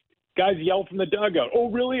like, guys yell from the dugout. Oh,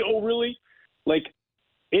 really? Oh, really? Like,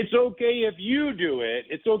 it's okay if you do it.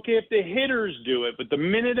 It's okay if the hitters do it. But the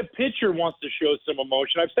minute a pitcher wants to show some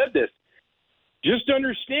emotion, I've said this, just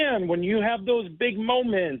understand when you have those big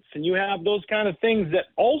moments and you have those kind of things that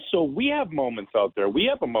also we have moments out there. We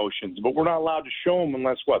have emotions, but we're not allowed to show them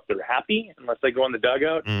unless they're happy, unless they go in the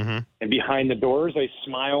dugout. Mm-hmm. And behind the doors, I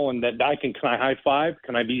smile and that can I high five?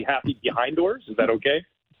 Can I be happy behind doors? Is that okay?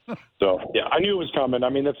 So, yeah, I knew it was coming. I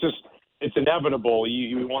mean, that's just it's inevitable.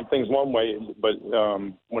 You want things one way, but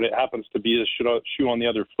when it happens to be a shoe on the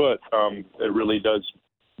other foot, it really does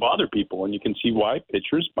bother people, and you can see why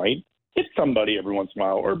pitchers might hit somebody every once in a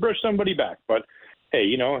while or brush somebody back. But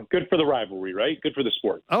hey, good for the rivalry, right? Good for the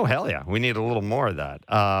sport. Oh, hell yeah. We need a little more of that.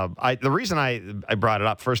 The reason I brought it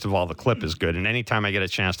up, first of all, the clip is good. And anytime I get a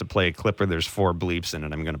chance to play a clip where there's 4 bleeps in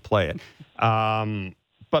it, I'm going to play it.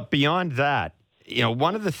 But beyond that,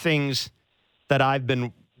 one of the things that I've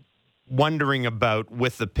been wondering about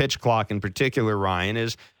with the pitch clock in particular, Ryan,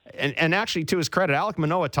 is, and actually to his credit, Alec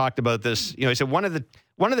Manoah talked about this. He said one of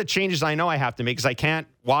the changes I know I have to make is I can't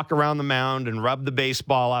walk around the mound and rub the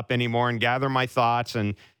baseball up anymore and gather my thoughts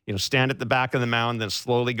and stand at the back of the mound, then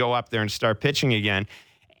slowly go up there and start pitching again.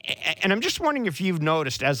 And I'm just wondering if you've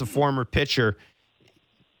noticed, as a former pitcher,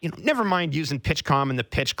 never mind using PitchCom and the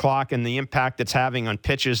pitch clock and the impact it's having on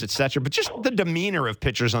pitches, et cetera, but just the demeanor of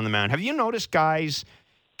pitchers on the mound. Have you noticed guys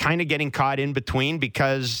kind of getting caught in between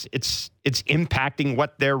because it's impacting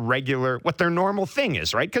what their normal thing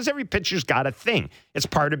is, right? Because every pitcher's got a thing. It's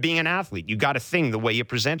part of being an athlete. You got a thing, the way you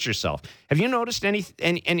present yourself. Have you noticed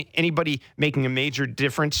anybody making a major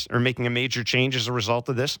difference or making a major change as a result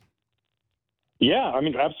of this? Yeah, I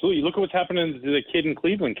mean, absolutely. Look at what's happening to the kid in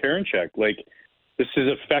Cleveland, Karinchak. Like, this is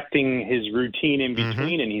affecting his routine in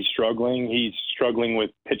between, and he's struggling. He's struggling with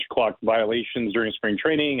pitch clock violations during spring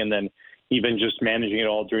training, and then even just managing it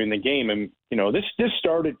all during the game. And, this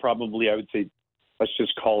started probably, I would say, let's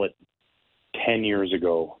just call it 10 years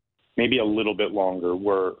ago, maybe a little bit longer,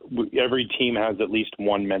 where every team has at least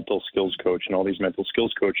one mental skills coach, and all these mental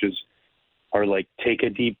skills coaches are like, take a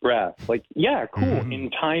deep breath. Like, yeah, cool. In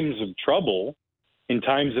times of trouble, in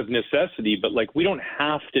times of necessity, but like, we don't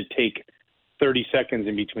have to take 30 seconds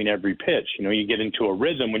in between every pitch. You get into a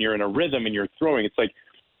rhythm. When you're in a rhythm and you're throwing, it's like,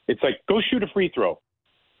 go shoot a free throw.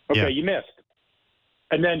 Okay, you missed.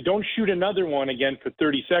 And then don't shoot another one again for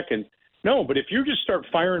 30 seconds. No, but if you just start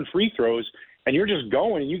firing free throws and you're just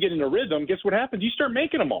going and you get in a rhythm, guess what happens? You start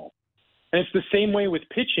making them all. And it's the same way with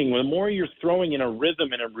pitching. The more you're throwing in a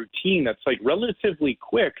rhythm and a routine that's like relatively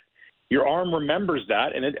quick, your arm remembers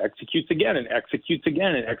that and it executes again and executes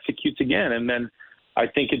again and executes again. And then I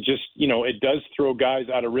think it just, it does throw guys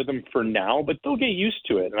out of rhythm for now, but they'll get used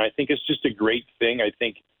to it. And I think it's just a great thing. I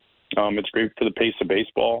think it's great for the pace of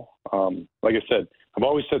baseball. Like I said, I've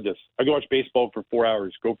always said this. I can watch baseball for 4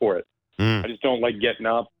 hours. Go for it. I just don't like getting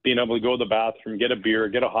up, being able to go to the bathroom, get a beer,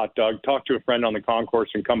 get a hot dog, talk to a friend on the concourse,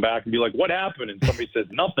 and come back and be like, what happened? And somebody says,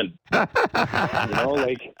 nothing.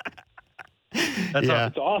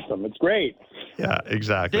 It's awesome. It's great. Yeah,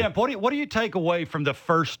 exactly. Dan, what do you take away from the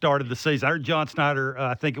first start of the season? I heard John Snyder,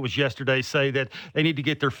 I think it was yesterday, say that they need to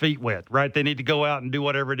get their feet wet, right? They need to go out and do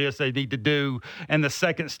whatever it is they need to do, and the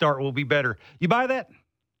second start will be better. You buy that?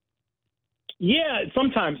 Yeah,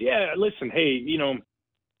 sometimes. Yeah, listen, hey,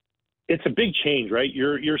 it's a big change, right?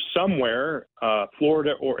 You're somewhere,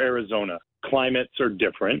 Florida or Arizona. Climates are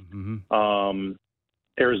different.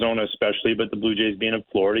 Arizona especially, but the Blue Jays being in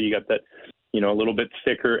Florida, you got that, a little bit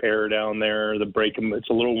thicker air down there. The break, it's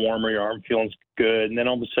a little warmer. Your arm feels good. And then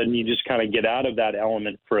all of a sudden you just kind of get out of that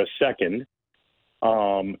element for a second.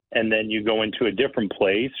 And then you go into a different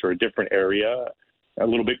place or a different area, a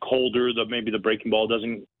little bit colder. Maybe the breaking ball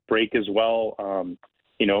doesn't break as well.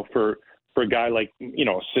 For a guy like,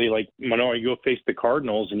 say like Manoah, you go face the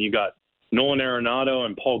Cardinals and you got Nolan Arenado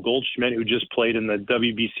and Paul Goldschmidt, who just played in the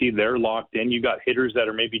WBC. They're locked in. You got hitters that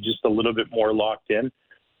are maybe just a little bit more locked in.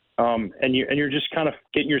 And you're just kind of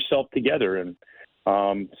getting yourself together. And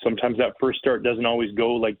sometimes that first start doesn't always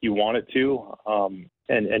go like you want it to.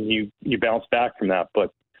 And you bounce back from that,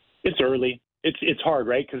 but it's early. It's hard,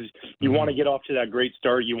 right? Because you want to get off to that great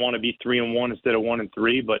start. You want to be 3-1 instead of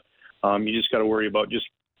 1-3, but you just got to worry about just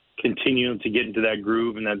continuing to get into that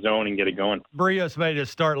groove and that zone and get it going. Berrios made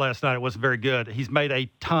his start last night. It wasn't very good. He's made a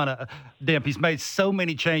ton of He's made so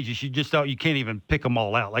many changes. You can't even pick them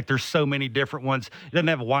all out. Like, there's so many different ones. He doesn't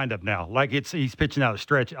have a windup now. Like, he's pitching out of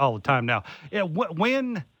stretch all the time now. Yeah,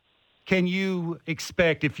 when can you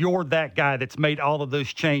expect, if you're that guy that's made all of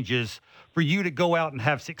those changes, for you to go out and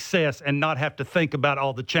have success and not have to think about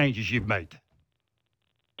all the changes you've made?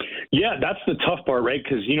 Yeah, that's the tough part, right?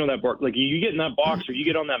 Because that part, like, you get in that box or you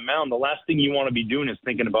get on that mound, the last thing you want to be doing is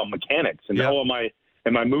thinking about mechanics and am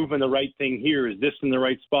I moving the right thing here? Is this in the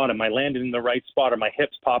right spot? Am I landing in the right spot? Are my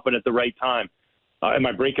hips popping at the right time? Am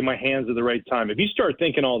I breaking my hands at the right time? If you start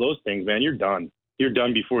thinking all those things, man, you're done. You're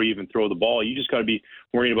done before you even throw the ball. You just got to be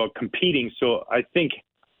worrying about competing. So I think,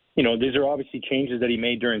 these are obviously changes that he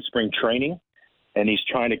made during spring training, and he's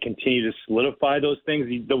trying to continue to solidify those things.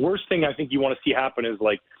 The worst thing I think you want to see happen is,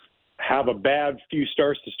 like, have a bad few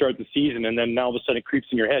starts to start the season, and then now all of a sudden it creeps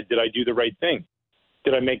in your head, did I do the right thing?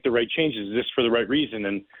 Did I make the right changes? Is this for the right reason?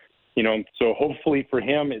 And, so hopefully for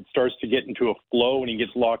him, it starts to get into a flow and he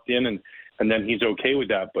gets locked in and then he's okay with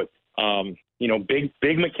that. But,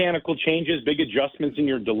 big mechanical changes, big adjustments in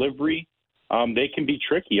your delivery, they can be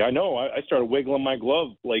tricky. I know I started wiggling my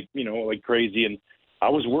glove like crazy, and I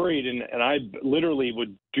was worried, and I literally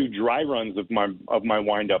would do dry runs of my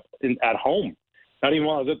windup at home, not even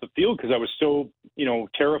while I was at the field, because I was so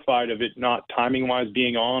terrified of it not timing wise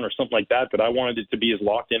being on or something like that I wanted it to be as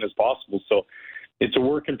locked in as possible. So it's a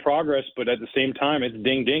work in progress, but at the same time, it's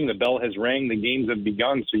ding ding. The bell has rang. The games have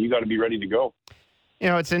begun. So you got to be ready to go.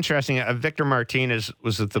 It's interesting. Victor Martinez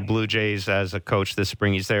was with the Blue Jays as a coach this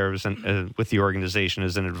spring. He's there with the organization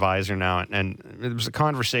as an advisor now. And there was a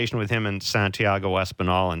conversation with him and Santiago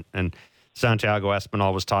Espinal. And Santiago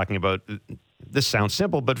Espinal was talking about, this sounds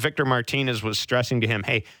simple, but Victor Martinez was stressing to him,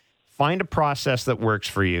 hey, find a process that works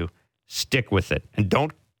for you. Stick with it. And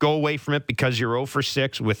don't go away from it because you're 0 for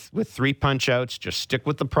 6 with 3 punch-outs. Just stick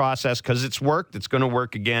with the process because it's worked. It's going to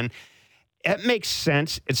work again. It makes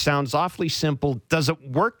sense. It sounds awfully simple. Does it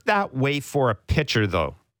work that way for a pitcher,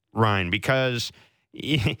 though, Ryan? Because,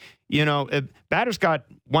 batter's got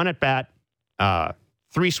 1 at bat,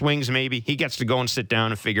 3 swings maybe. He gets to go and sit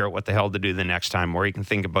down and figure out what the hell to do the next time, or he can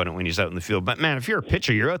think about it when he's out in the field. But, man, if you're a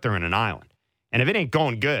pitcher, you're out there in an island. And if it ain't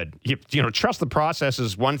going good, trust the process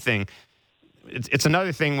is one thing. It's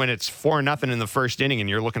another thing when it's 4-0 in the first inning and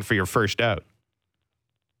you're looking for your first out.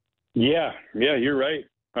 Yeah, you're right.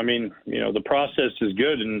 I mean, the process is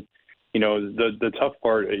good, and the tough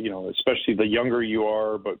part, especially the younger you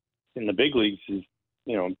are, but in the big leagues is,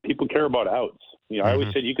 people care about outs. I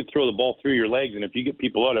always said you could throw the ball through your legs, and if you get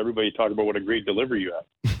people out, everybody talk about what a great delivery you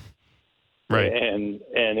have. Right. And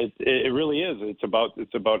it really is. It's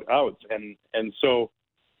about outs, and so.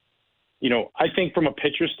 I think from a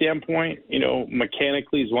pitcher standpoint,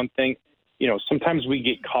 mechanically is one thing. Sometimes we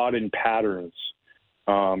get caught in patterns.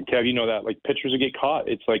 Kev, that, like, pitchers will get caught.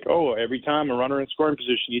 It's like, every time a runner in scoring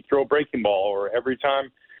position, you throw a breaking ball, or every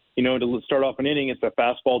time, to start off an inning, it's a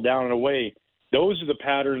fastball down and away. Those are the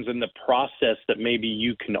patterns and the process that maybe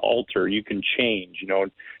you can alter, you can change.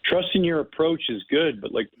 Trusting your approach is good,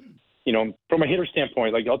 but from a hitter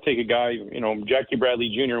standpoint, like, I'll take a guy, Jackie Bradley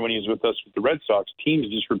Jr. when he was with us with the Red Sox, teams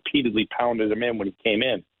just repeatedly pounded him in when he came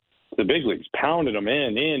in to the big leagues, pounded him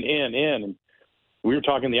in. And we were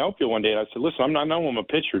talking in the outfield one day, and I said, listen, I'm a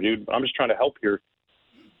pitcher, dude. I'm just trying to help here.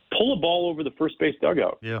 Pull a ball over the first base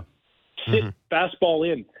dugout. Yeah. Sit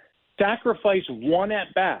fastball in. Sacrifice 1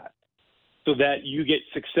 at bat so that you get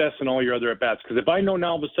success in all your other at-bats. Because if I know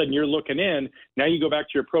now all of a sudden you're looking in, now you go back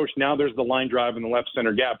to your approach, now there's the line drive in the left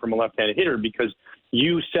center gap from a left-handed hitter because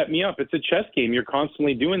you set me up. It's a chess game. You're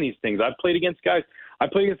constantly doing these things. I've played against guys. I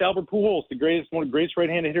played against Albert Pujols, one of the greatest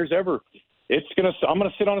right-handed hitters ever. I'm going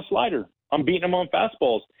to sit on a slider. I'm beating him on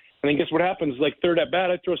fastballs. And then guess what happens? Like, third at-bat,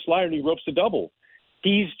 I throw a slider and he ropes a double.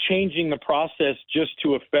 He's changing the process just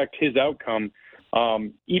to affect his outcome,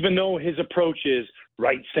 even though his approach is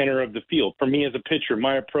right center of the field. For me as a pitcher,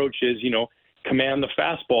 my approach is, command the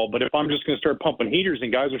fastball. But if I'm just going to start pumping heaters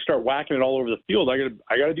and guys will start whacking it all over the field, I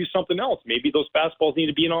got to do something else. Maybe those fastballs need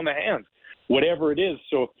to be in on the hands, whatever it is.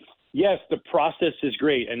 So, yes, the process is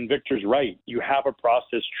great, and Victor's right. You have a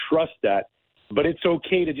process. Trust that. But it's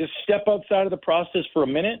okay to just step outside of the process for a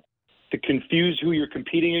minute to confuse who you're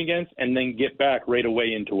competing against and then get back right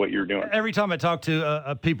away into what you're doing. Every time I talk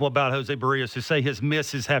to people about Jose Berrios who say his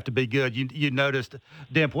misses have to be good, you noticed,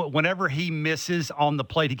 Demp, whenever he misses on the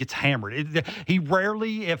plate, he gets hammered. He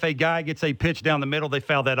rarely, if a guy gets a pitch down the middle, they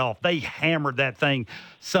foul that off. They hammered that thing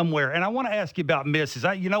somewhere. And I want to ask you about misses.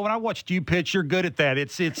 When I watched you pitch, you're good at that.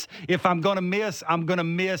 It's if I'm going to miss, I'm going to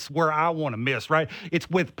miss where I want to miss, right? It's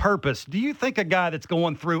with purpose. Do you think a guy that's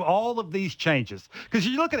going through all of these changes, because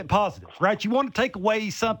you look at it positive, right? You want to take away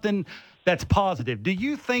something that's positive. Do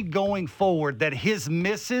you think going forward that his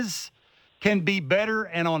misses can be better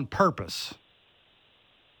and on purpose?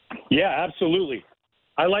 Yeah, absolutely.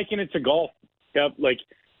 I liken it to golf. Yep. Like,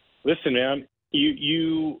 listen, man,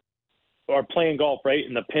 you are playing golf, right?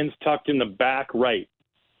 And the pin's tucked in the back right.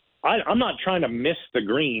 I'm not trying to miss the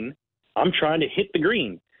green. I'm trying to hit the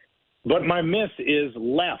green. But my miss is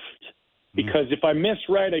left. Because if I miss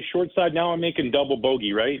right, I short side, now I'm making double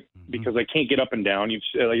bogey, right? Because I can't get up and down.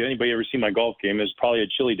 Like, anybody ever seen my golf game, there's probably a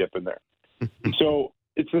chili dip in there. So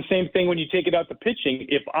it's the same thing when you take it out to pitching.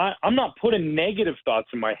 If I'm not putting negative thoughts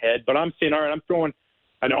in my head, but I'm saying, all right, I'm throwing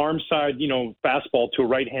an arm side, fastball to a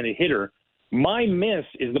right-handed hitter. My miss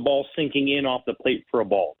is the ball sinking in off the plate for a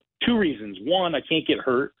ball. 2 reasons. 1, I can't get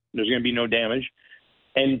hurt. There's going to be no damage.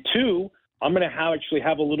 And 2, I'm going to actually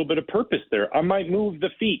have a little bit of purpose there. I might move the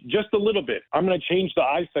feet just a little bit. I'm going to change the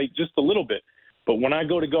eyesight just a little bit. But when I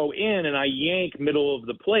go in and I yank middle of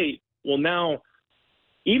the plate, well, now,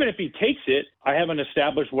 even if he takes it, I haven't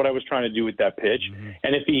established what I was trying to do with that pitch. Mm-hmm.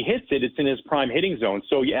 And if he hits it, it's in his prime hitting zone.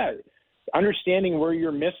 So, yeah, understanding where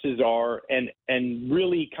your misses are and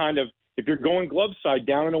really kind of, if you're going glove side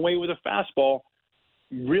down and away with a fastball,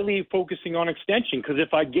 really focusing on extension. Because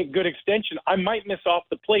if I get good extension, I might miss off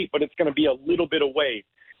the plate, but it's going to be a little bit away.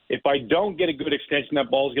 If I don't get a good extension,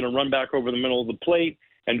 that ball is going to run back over the middle of the plate,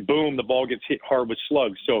 and boom, the ball gets hit hard with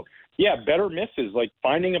slugs. So, yeah, better misses, like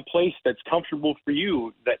finding a place that's comfortable for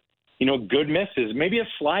you that, good misses. Maybe a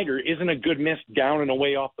slider isn't a good miss down and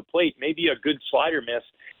away off the plate. Maybe a good slider miss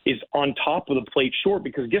is on top of the plate short,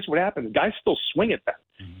 because guess what happens? Guys still swing at that.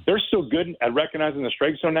 Mm-hmm. They're so good at recognizing the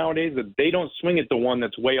strike zone nowadays that they don't swing at the one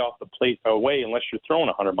that's way off the plate away unless you're throwing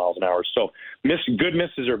 100 miles an hour. So good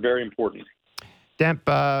misses are very important.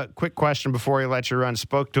 Demp, quick question before we let you run.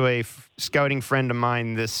 Spoke to a scouting friend of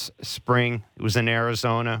mine this spring. It was in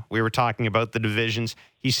Arizona. We were talking about the divisions.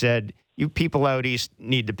 He said, you people out east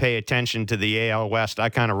need to pay attention to the AL West. I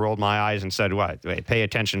kind of rolled my eyes and said, what? Pay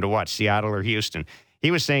attention to what, Seattle or Houston?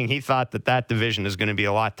 He was saying he thought that division is going to be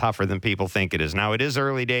a lot tougher than people think it is. Now, it is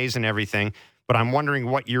early days and everything, but I'm wondering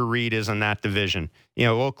what your read is on that division.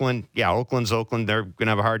 Oakland's Oakland. They're going to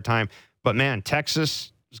have a hard time. But, man,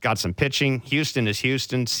 Texas has got some pitching. Houston is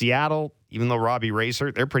Houston. Seattle, even though Robbie Ray's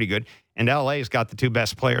hurt, they're pretty good. And L.A.'s got the two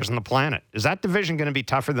best players on the planet. Is that division going to be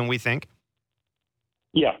tougher than we think?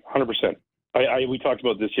 Yeah, 100%. We talked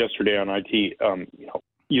about this yesterday on IT.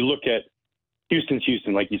 You look at Houston,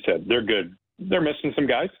 like you said, they're good. They're missing some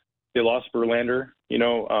guys. They lost Verlander,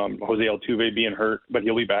 Jose Altuve being hurt, but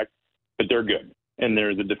he'll be back. But they're good, and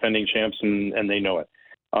they're the defending champs, and they know it.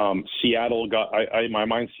 Seattle in my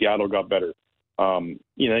mind, Seattle got better. Then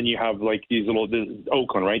you have like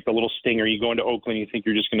Oakland, right? The little stinger. You go into Oakland, you think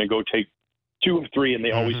you're just going to go take 2 of 3, and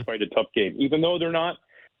they always fight a tough game, even though they're not.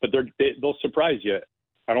 But they'll surprise you.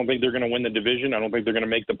 I don't think they're going to win the division. I don't think they're going to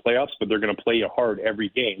make the playoffs, but they're going to play you hard every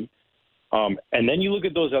game. And then you look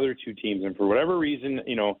at those other two teams, and for whatever reason,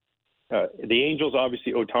 the Angels,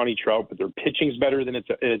 obviously Ohtani, Trout, but their pitching's better than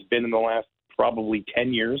it's been in the last probably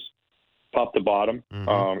 10 years, top to bottom,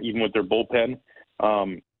 even with their bullpen.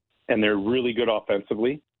 And they're really good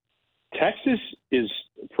offensively. Texas is,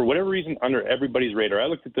 for whatever reason, under everybody's radar. I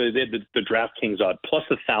looked at the DraftKings odd, plus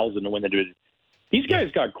 1,000 to win the division. These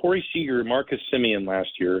guys got Corey Seager, Marcus Semien last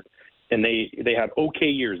year, and they had okay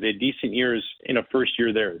years. They had decent years in a first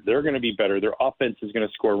year there. They're going to be better. Their offense is going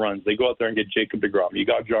to score runs. They go out there and get Jacob deGrom. You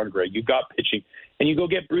got John Gray. You got pitching. And you go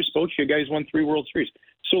get Bruce Bochy, a guy who's won 3 World Series.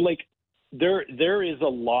 So, there is a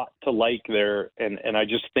lot to like there, and I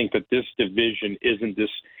just think that this division isn't this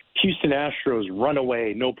Houston Astros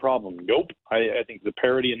runaway, no problem. Nope. I think the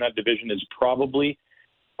parity in that division is probably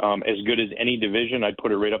as good as any division. I'd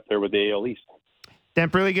put it right up there with the AL East.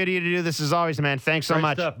 Demp, really good of you to do this as always, man. Thanks so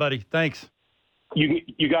much. Great stuff, buddy. Thanks.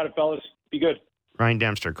 You got it, fellas. Be good. Ryan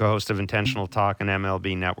Dempster, co-host of Intentional Talk on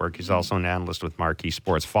MLB Network. He's also an analyst with Marquee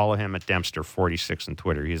Sports. Follow him at Dempster46 on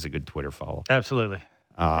Twitter. He's a good Twitter follow. Absolutely.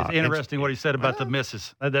 It's interesting what he said about the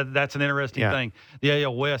misses. That's an interesting thing. The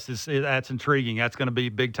AL West that's intriguing. That's going to be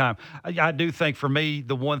big time. I do think for me,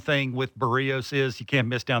 the one thing with Berrios is you can't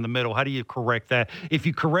miss down the middle. How do you correct that? If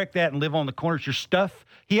you correct that and live on the corners, your stuff,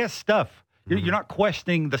 he has stuff. You're not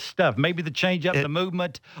questioning the stuff. Maybe the change up, the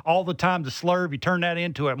movement, all the time, the slurve, you turn that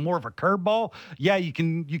into more of a curveball. Yeah, you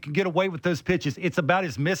can get away with those pitches. It's about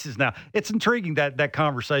his misses now. It's intriguing that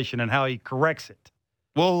conversation and how he corrects it.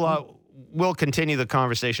 We'll continue the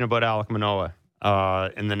conversation about Alek Manoah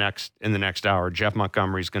in the next hour. Jeff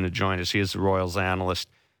Montgomery's going to join us. He is the Royals analyst.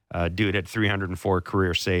 Dude had 304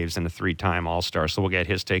 career saves and a 3-time All-Star. So we'll get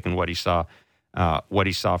his take on what he saw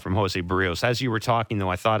from Jose Berrios. As you were talking, though,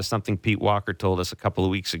 I thought of something Pete Walker told us a couple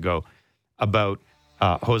of weeks ago about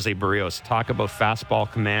Jose Berrios. Talk about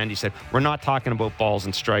fastball command. He said, we're not talking about balls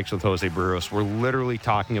and strikes with Jose Berrios. We're literally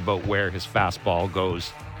talking about where his fastball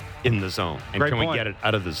goes in the zone. And Great can point. we get it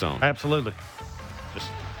out of the zone? Absolutely. Just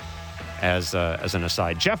as an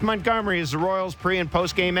aside. Jeff Montgomery is the Royals pre- and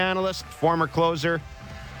post-game analyst, former closer.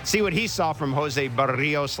 See what he saw from Jose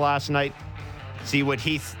Berrios last night. See what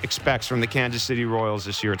he expects from the Kansas City Royals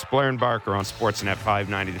this year. It's Blair and Barker on Sportsnet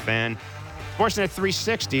 590 The Fan, Sportsnet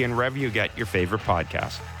 360, and wherever you get your favorite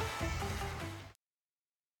podcast.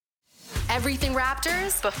 Everything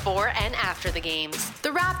Raptors before and after the games. The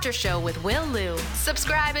Raptor Show with Will Liu.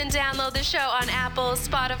 Subscribe and download the show on Apple,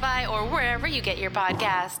 Spotify, or wherever you get your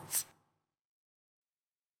podcasts.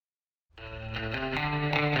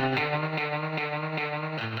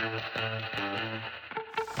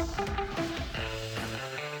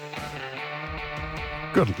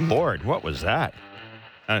 Good Lord, what was that?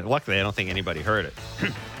 Luckily, I don't think anybody heard it.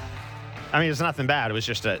 I mean, it's nothing bad. It was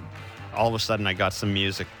just all of a sudden I got some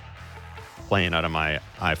music playing out of my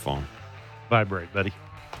iPhone. Vibrate, buddy.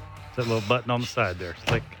 It's that little button on the side there.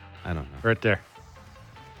 Click. I don't know. Right there.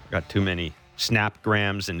 Got too many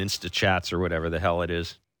Snapgrams and Insta-chats or whatever the hell it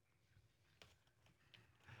is.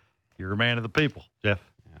 You're a man of the people, Jeff.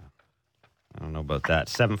 Yeah. I don't know about that.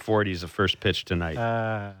 7:40 is the first pitch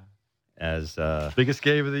tonight. Biggest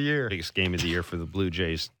game of the year. Biggest game of the year for the Blue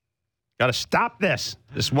Jays. Got to stop this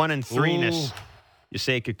 1-3-ness.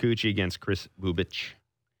 Yusei Kikuchi against Chris Bubich.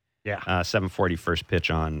 Yeah. 7:40 first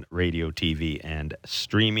pitch on radio, TV, and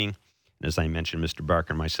streaming. And as I mentioned, Mr.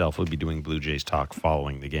 Barker and myself will be doing Blue Jays talk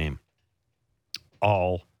following the game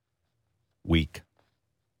all week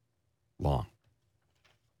long.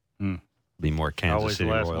 Be more Kansas Always City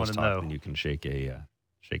the last Royals one to talk know. than you can shake a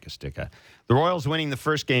stick at. The Royals winning the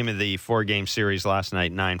first game of the 4-game series last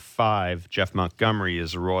night, 9-5. Jeff Montgomery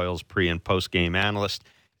is the Royals pre- and post-game analyst.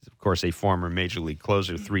 He's, of course, a former Major League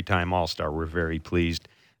closer, 3-time All-Star. We're very pleased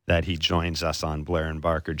that he joins us on Blair and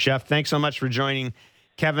Barker. Jeff, thanks so much for joining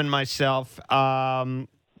Kevin, myself.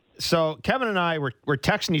 So Kevin and I were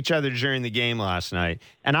texting each other during the game last night,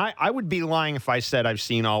 and I would be lying if I said I've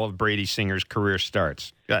seen all of Brady Singer's career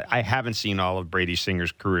starts. I haven't seen all of Brady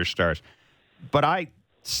Singer's career starts. But I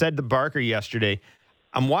said to Barker yesterday,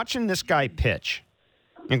 I'm watching this guy pitch.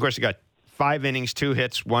 And, of course, he got 5 innings, 2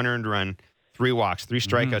 hits, 1 earned run, 3 walks, 3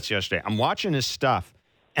 strikeouts yesterday. I'm watching his stuff,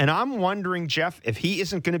 and I'm wondering, Jeff, if he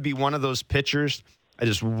isn't going to be one of those pitchers that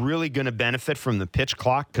is really going to benefit from the pitch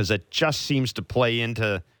clock, because it just seems to play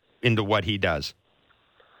into what he does.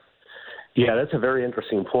 Yeah, that's a very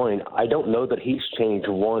interesting point. I don't know that he's changed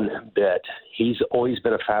one bit. He's always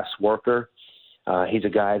been a fast worker. He's a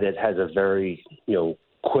guy that has a very,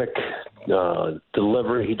 quick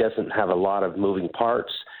delivery. He doesn't have a lot of moving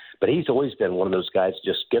parts, but he's always been one of those guys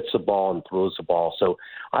that just gets the ball and throws the ball. So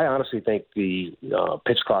I honestly think the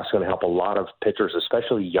pitch clock is going to help a lot of pitchers,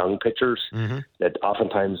 especially young pitchers, that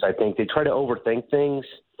oftentimes I think they try to overthink things.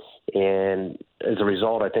 And as a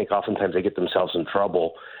result, I think oftentimes they get themselves in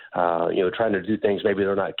trouble, trying to do things maybe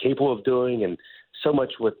they're not capable of doing. And so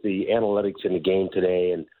much with the analytics in the game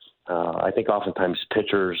today. And I think oftentimes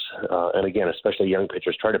pitchers, and again, especially young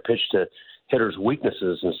pitchers, try to pitch to hitters'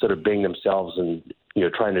 weaknesses instead of being themselves and,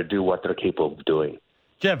 trying to do what they're capable of doing.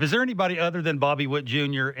 Jeff, is there anybody other than Bobby Witt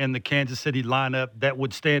Jr. in the Kansas City lineup that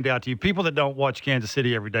would stand out to you? People that don't watch Kansas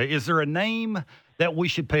City every day, is there a name that we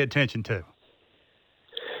should pay attention to?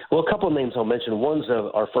 Well, a couple of names I'll mention. One's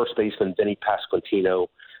our first baseman, Vinny Pasquantino.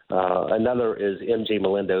 Another is M.J.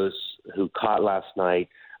 Melendez, who caught last night.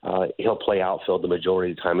 He'll play outfield the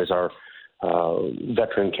majority of the time as our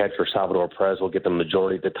veteran catcher, Salvador Perez, will get the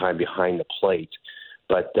majority of the time behind the plate.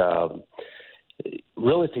 But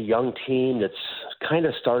really, it's a young team that's kind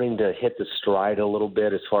of starting to hit the stride a little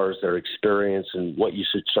bit as far as their experience and what you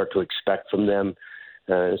should start to expect from them.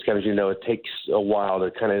 As kind of, it takes a while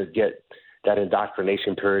to kind of get that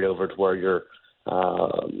indoctrination period over to where you're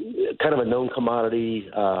kind of a known commodity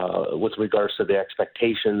with regards to the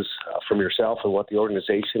expectations from yourself and what the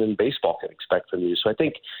organization and baseball can expect from you. So I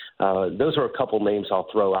think those are a couple names I'll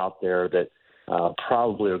throw out there that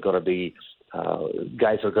probably are going to be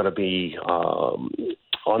guys are going to be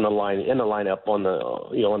on the lineup on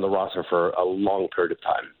the roster for a long period of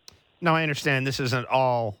time. Now, I understand this isn't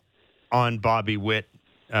all on Bobby Witt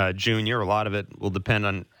Jr. A lot of it will depend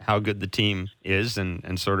on how good the team is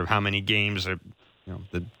and sort of how many games are,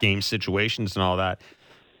 the game situations and all that.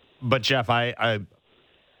 But Jeff, I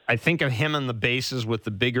think of him on the bases with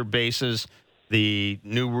the bigger bases, the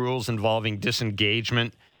new rules involving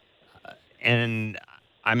disengagement, and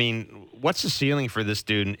I mean, what's the ceiling for this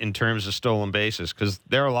dude in terms of stolen bases? Because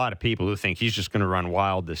there are a lot of people who think he's just going to run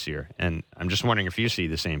wild this year, and I'm just wondering if you see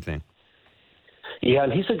the same thing. Yeah,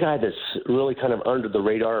 and he's a guy that's really kind of under the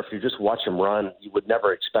radar. If you just watch him run, you would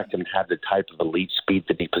never expect him to have the type of elite speed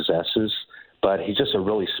that he possesses. But he's just a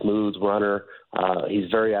really smooth runner. He's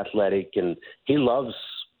very athletic, and he loves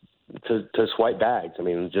to swipe bags. I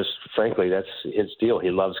mean, just frankly, that's his deal.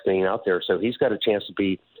 He loves getting out there. So he's got a chance to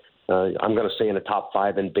be, I'm going to say, in the top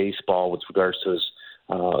 5 in baseball with regards to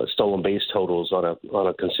his stolen base totals on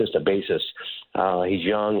a consistent basis. He's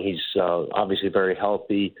young. He's obviously very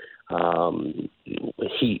healthy.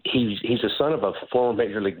 He's the son of a former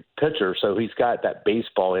major league pitcher, so he's got that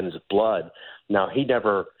baseball in his blood. Now, he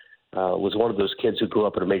never was one of those kids who grew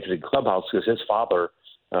up in a major league clubhouse because his father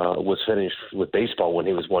was finished with baseball when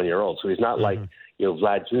he was 1 year old. So he's not like,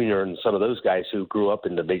 Vlad Jr. and some of those guys who grew up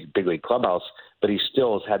in the big league clubhouse, but he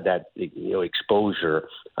still has had that exposure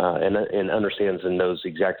and understands and knows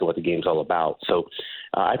exactly what the game's all about. So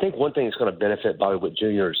I think one thing that's going to benefit Bobby Witt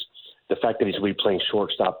Jr. is the fact that he's going to be playing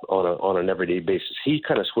shortstop on an everyday basis. He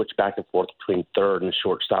kind of switched back and forth between third and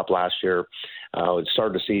shortstop last year. At the start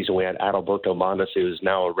of the season, we had Adalberto Montes, who is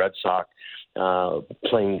now a Red Sox,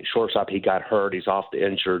 playing shortstop. He got hurt. He's off the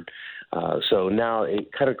injured. So now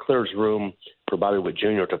it kind of clears room for Bobby Witt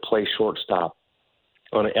Jr. to play shortstop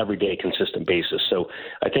on an everyday, consistent basis. So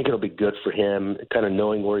I think it'll be good for him, kind of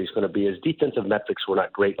knowing where he's going to be. His defensive metrics were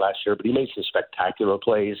not great last year, but he made some spectacular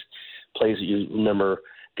plays that you remember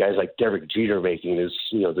guys like Derek Jeter making,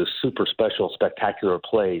 those super special, spectacular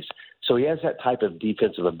plays. So he has that type of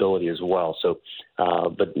defensive ability as well. So,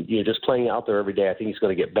 but just playing out there every day, I think he's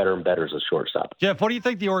going to get better and better as a shortstop. Jeff, what do you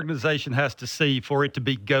think the organization has to see for it to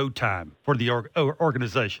be go time for the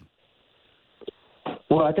organization?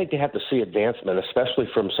 Well, I think they have to see advancement, especially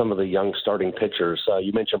from some of the young starting pitchers.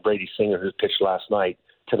 You mentioned Brady Singer, who pitched last night.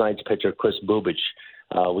 Tonight's pitcher, Chris Bubich.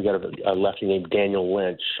 We got a lefty named Daniel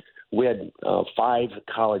Lynch. We had 5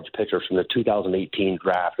 college pitchers from the 2018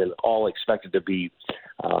 draft, and all expected to be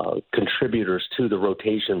contributors to the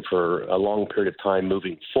rotation for a long period of time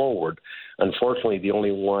moving forward. Unfortunately, the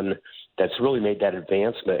only one that's really made that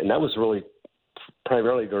advancement, and that was really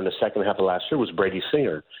primarily during the second half of last year, was Brady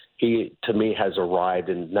Singer. He, to me, has arrived,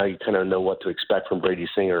 and now you kind of know what to expect from Brady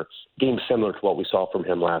Singer. Game similar to what we saw from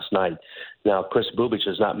him last night. Now, Chris Bubich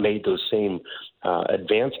has not made those same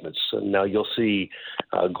advancements. Now you'll see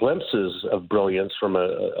glimpses of brilliance from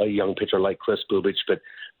a young pitcher like Chris Bubich, but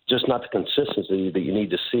just not the consistency that you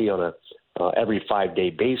need to see on a every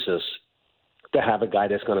 5-day basis to have a guy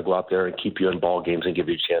that's going to go out there and keep you in ball games and give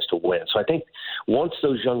you a chance to win. So I think once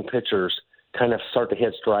those young pitchers kind of start to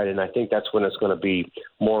hit stride, and I think that's when it's going to be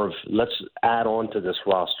more of let's add on to this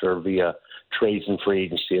roster via trades and free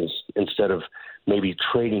agency instead of maybe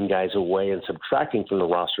trading guys away and subtracting from the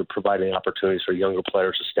roster, providing opportunities for younger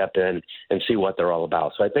players to step in and see what they're all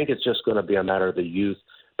about. So I think it's just going to be a matter of the youth,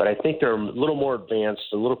 but I think they're a little more advanced,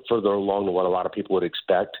 a little further along than what a lot of people would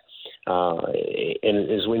expect.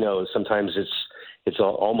 And as we know, sometimes it's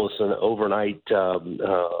almost an overnight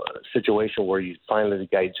situation where you finally the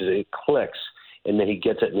guy just it clicks, and then he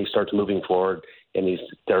gets it and he starts moving forward, and he's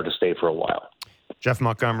there to stay for a while. Jeff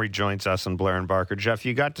Montgomery joins us on Blair and Barker. Jeff,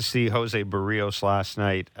 you got to see Jose Berrios last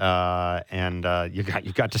night, and you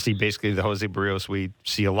got to see basically the Jose Berrios we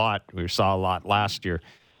saw a lot last year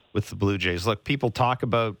with the Blue Jays. Look, people talk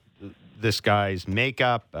about this guy's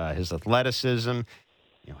makeup, his athleticism,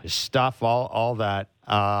 his stuff, all that,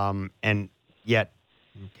 and yet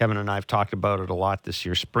Kevin and I have talked about it a lot this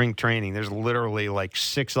year. Spring training, there's literally like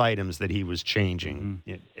 6 items that he was changing,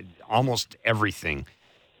 almost everything.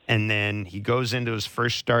 And then he goes into his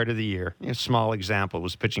first start of the year. A small example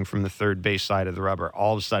was pitching from the third base side of the rubber.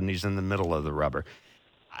 All of a sudden, he's in the middle of the rubber.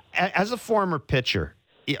 As a former pitcher,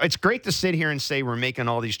 it's great to sit here and say we're making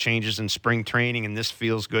all these changes in spring training and this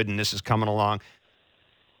feels good and this is coming along.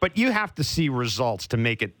 But you have to see results to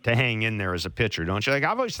make it to hang in there as a pitcher, don't you? Like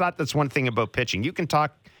I've always thought that's one thing about pitching. You can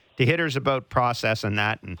talk to hitters about process and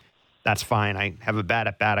that, and that's fine. I have a bat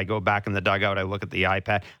at bat. I go back in the dugout. I look at the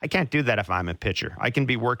iPad. I can't do that if I'm a pitcher. I can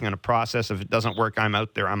be working on a process. If it doesn't work, I'm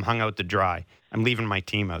out there. I'm hung out to dry. I'm leaving my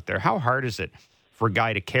team out there. How hard is it for a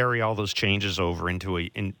guy to carry all those changes over into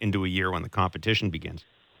a year when the competition begins?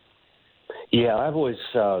 Yeah, I've always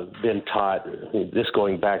been taught, this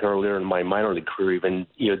going back earlier in my minor league career even,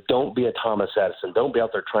 don't be a Thomas Edison. Don't be out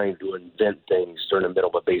there trying to invent things during the middle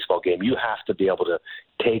of a baseball game. You have to be able to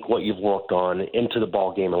take what you've worked on into the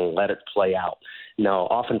ball game and let it play out. Now,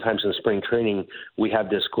 oftentimes in spring training, we have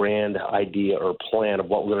this grand idea or plan of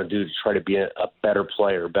what we're going to do to try to be a better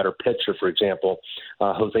player, a better pitcher, for example.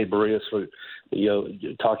 Jose Berrios,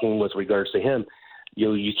 talking with regards to him,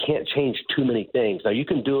 you can't change too many things. Now, you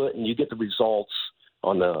can do it, and you get the results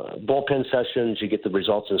on the bullpen sessions. You get the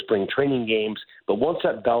results in spring training games. But once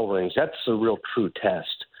that bell rings, that's a real true test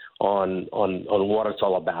on what it's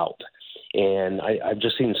all about. And I've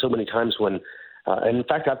just seen so many times when and in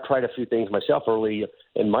fact, I've tried a few things myself early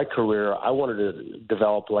in my career. I wanted to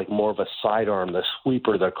develop like more of a sidearm, the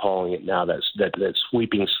sweeper they're calling it now, that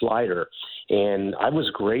sweeping slider. And I was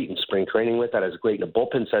great in spring training with that. I was great in a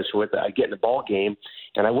bullpen session with it. I'd get in a ball game,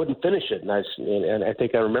 and I wouldn't finish it. And I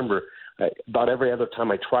think I remember about every other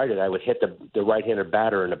time I tried it, I would hit the right-handed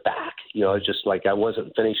batter in the back. It's just like I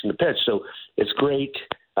wasn't finishing the pitch. So it's great,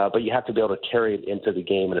 but you have to be able to carry it into the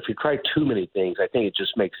game. And if you try too many things, I think it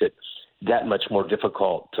just makes it that much more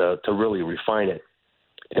difficult to really refine it.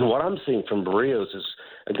 And what I'm seeing from Berrios is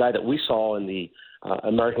a guy that we saw in the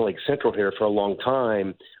American League Central here for a long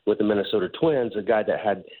time with the Minnesota Twins, a guy that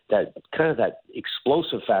had that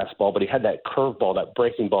explosive fastball, but he had that curveball, that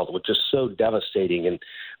breaking ball that was just so devastating and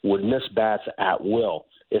would miss bats at will.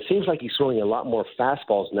 It seems like he's throwing a lot more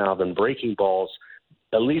fastballs now than breaking balls,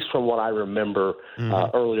 at least from what I remember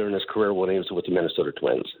earlier in his career when he was with the Minnesota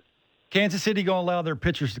Twins. Kansas City going to allow their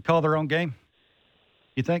pitchers to call their own game,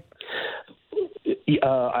 you think?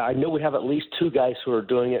 I know we have at least two guys who are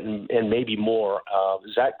doing it, and maybe more.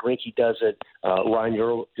 Zach Greinke does it. Ryan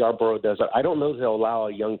Yarbrough does it. I don't know if they'll allow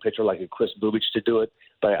a young pitcher like a Chris Bubich to do it,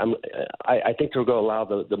 but I think they're going to allow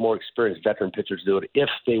the more experienced veteran pitchers to do it if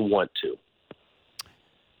they want to.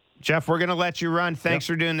 Jeff, we're going to let you run. Thanks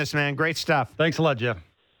for doing this, man. Great stuff. Thanks a lot, Jeff.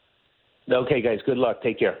 Okay, guys. Good luck.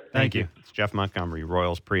 Take care. Thank you. It's Jeff Montgomery,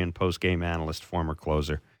 Royals pre- and post-game analyst, former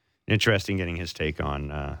closer. Interesting getting his take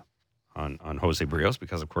on Jose Berrios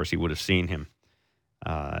because, of course, he would have seen him.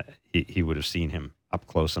 He would have seen him up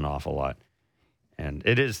close an awful lot. And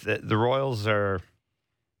it is the Royals are,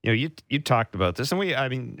 you talked about this, and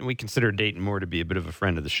we consider Dayton Moore to be a bit of a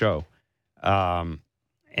friend of the show.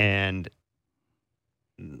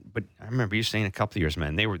 But I remember you saying a couple of years,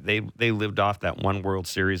 man, they lived off that one World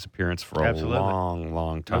Series appearance for a long,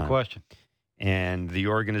 long time. No question. And the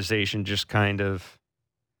organization just kind of,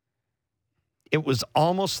 it was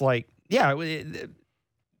almost like, there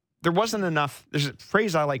wasn't enough. There's a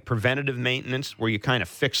phrase I like, preventative maintenance, where you kind of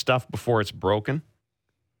fix stuff before it's broken.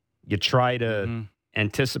 You try to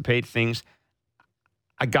anticipate things.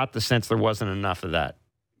 I got the sense there wasn't enough of that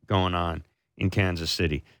going on in Kansas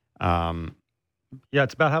City.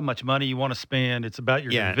 It's about how much money you want to spend. It's about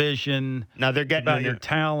your division. Now they're getting about your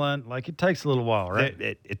talent. Like, it takes a little while,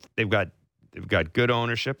 right? They've got good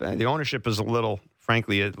ownership. The ownership is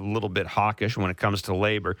frankly, a little bit hawkish when it comes to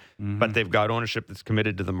labor, but they've got ownership that's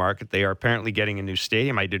committed to the market. They are apparently getting a new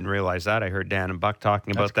stadium. I didn't realize that. I heard Dan and Buck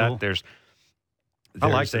talking about that. Cool. I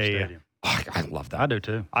like their stadium. I love that. I do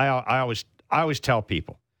too. I always tell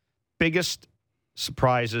people, biggest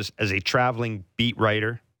surprises as a traveling beat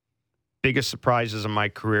writer, biggest surprises in my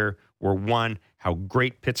career were, one, how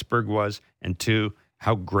great Pittsburgh was, and two,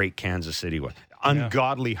 how great Kansas City was.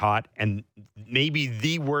 Ungodly hot, and maybe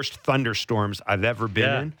the worst thunderstorms I've ever been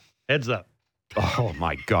in. Heads up. Oh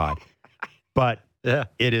my God. But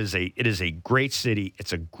it is a great city.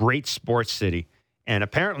 It's a great sports city. And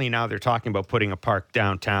apparently now they're talking about putting a park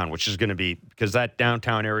downtown, which is going to be, because that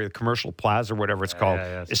downtown area, the Commercial Plaza, whatever it's called,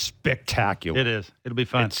 is spectacular. It is. It'll be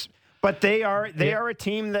fun. But they are a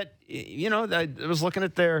team that, I was looking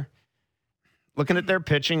at their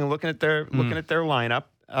pitching and looking at their lineup.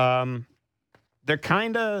 They're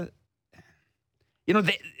kind of,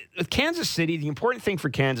 with Kansas City, the important thing for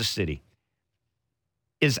Kansas City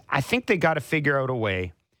is I think they got to figure out a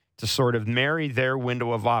way to sort of marry their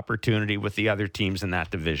window of opportunity with the other teams in that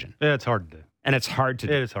division. Yeah, it's hard to do. And it's hard to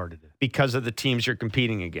do. It is hard to do. Because of the teams you're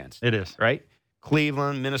competing against. It is. Right?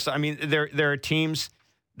 Cleveland, Minnesota. I mean, there are teams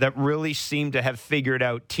that really seem to have figured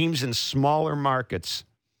out, teams in smaller markets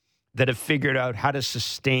that have figured out how to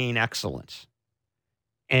sustain excellence.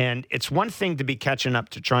 And it's one thing to be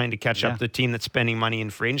trying to catch up the team that's spending money in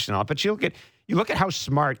free agency and all, but you look at how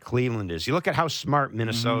smart Cleveland is. You look at how smart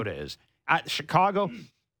Minnesota is. At Chicago,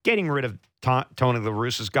 getting rid of Tony La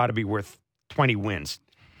Russa has got to be worth 20 wins.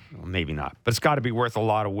 Well, maybe not, but it's got to be worth a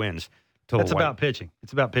lot of wins. That's about pitching.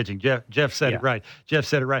 It's about pitching. Jeff said it right. Jeff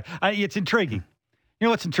said it right. It's intriguing. You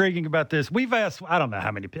know what's intriguing about this? We've asked, I don't know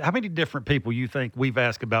how many different people you think we've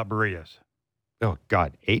asked about Berrios. Oh,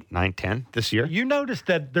 God, 8, 9, 10 this year? You notice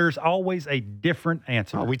that there's always a different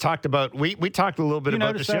answer. We talked a little bit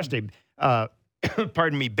about this yesterday.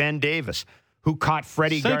 Pardon me, Ben Davis, who caught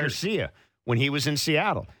Freddie Garcia when he was in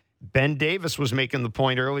Seattle. Ben Davis was making the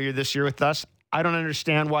point earlier this year with us. I don't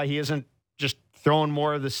understand why he isn't just throwing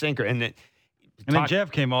more of the sinker. And then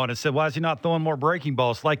Jeff came on and said, why is he not throwing more breaking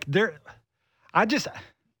balls?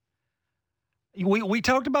 We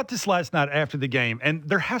talked about this last night after the game, and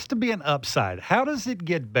there has to be an upside. How does it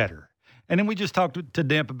get better? And then we just talked to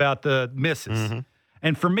Demp about the misses. Mm-hmm.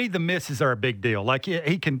 And for me, the misses are a big deal. Like,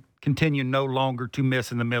 he can continue no longer to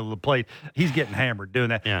miss in the middle of the plate. He's getting hammered doing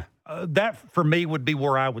that. Yeah. That, for me, would be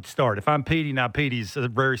where I would start. If I'm Petey, now Petey's a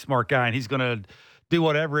very smart guy, and he's going to do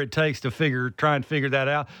whatever it takes to try and figure that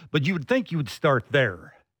out. But you would think you would start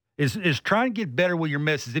there, is try and get better with your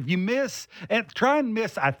misses. If you miss, and try and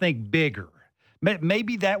miss, I think, bigger.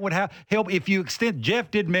 Maybe that would help if you extend. Jeff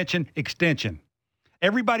did mention extension.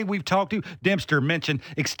 Everybody we've talked to, Dempster mentioned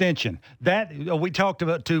extension. That we talked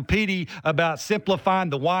to Petey about simplifying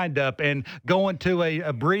the windup and going to a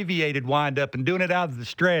abbreviated windup and doing it out of the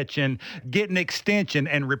stretch and getting extension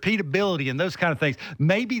and repeatability and those kind of things.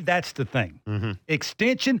 Maybe that's the thing. Mm-hmm.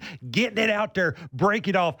 Extension, getting it out there, break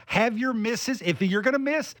it off. Have your misses. If you're going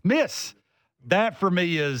to miss. That for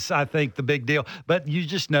me is, I think, the big deal. But you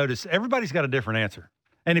just notice everybody's got a different answer.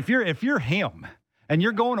 And if you're him and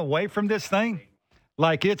you're going away from this thing.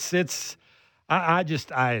 Like you got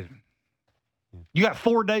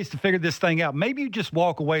 4 days to figure this thing out. Maybe you just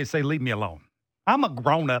walk away and say, leave me alone. I'm a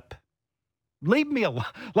grown up. Leave me alone.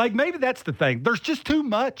 Like maybe that's the thing. There's just too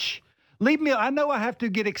much. Leave me. I know I have to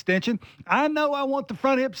get extension. I know I want the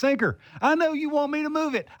front hip sinker. I know you want me to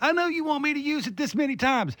move it. I know you want me to use it this many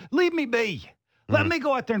times. Leave me be. Let me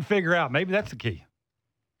go out there and figure out. Maybe that's the key.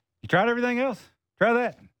 You tried everything else? Try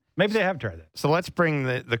that. Maybe they have tried that. So let's bring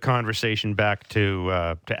the conversation back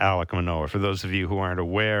to Alek Manoah. For those of you who aren't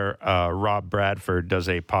aware, Rob Bradford does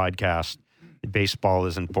a podcast, Baseball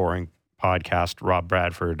Isn't Boring podcast. Rob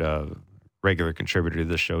Bradford, regular contributor to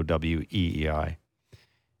the show, WEEI.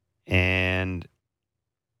 And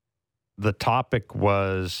the topic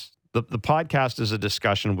was, the podcast is a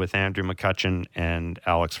discussion with Andrew McCutcheon and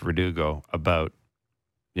Alex Verdugo about,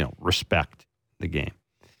 respect the game.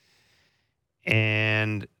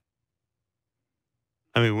 And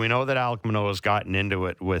I mean, we know that Alek Manoah's gotten into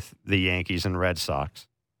it with the Yankees and Red Sox.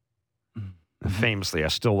 Mm-hmm. Famously, I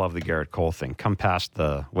still love the Garrett Cole thing. Come past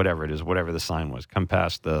whatever the sign was. Come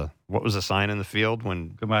past what was the sign in the field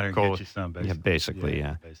when come out here Cole, and get you some, basically. Yeah, basically,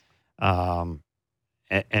 yeah. Basically.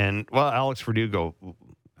 And Alex Verdugo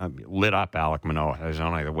lit up Alek Manoah. There's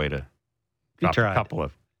only the way to drop a couple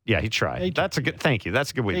of. Yeah, he tried. That's a good. Thank you.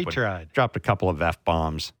 That's a good way to put it. He tried. Dropped a couple of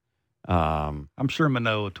F-bombs. I'm sure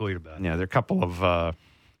Manoah will tweet about it. Yeah, there are a couple of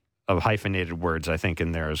hyphenated words, I think,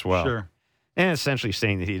 in there as well. Sure. And essentially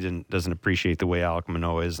saying that he doesn't appreciate the way Alek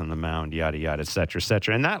Manoah is on the mound, yada, yada, et cetera, et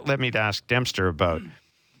cetera. And that led me to ask Dempster about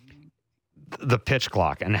the pitch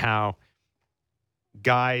clock and how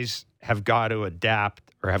guys have got to adapt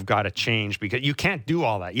or have got to change because you can't do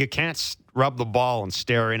all that. You can't rub the ball and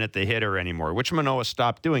stare in at the hitter anymore, which Manoah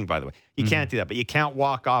stopped doing, by the way. You can't do that, but you can't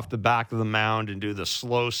walk off the back of the mound and do the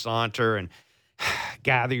slow saunter and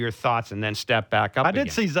gather your thoughts and then step back up. I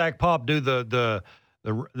did see Zach Pop do the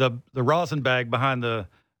rosin bag behind the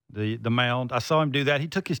mound. I saw him do that. He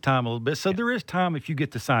took his time a little bit. So there is time if you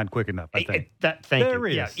get to sign quick enough, I think. Thank there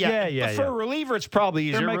you. Is. Yeah. But for a reliever, it's probably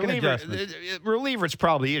easier. They're making adjustments. Reliever, it's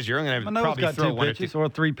probably easier. I'm going to probably got throw 2 one pitches or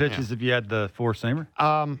 3 pitches if you had the four-seamer.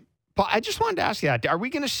 But I just wanted to ask you that. Are we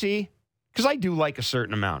going to see – because I do like a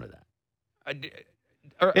certain amount of that.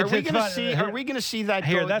 Are we going to see that?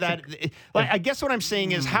 I guess what I'm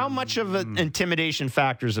saying is how much of an intimidation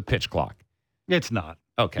factor is a pitch clock? It's not.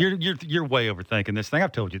 Okay. You're way overthinking this thing.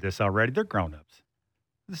 I've told you this already. They're grown-ups.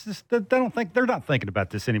 They're not thinking about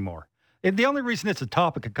this anymore. And the only reason it's a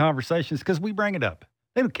topic of conversation is because we bring it up.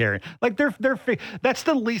 They don't care. Like that's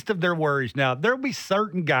the least of their worries now. There'll be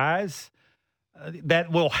certain guys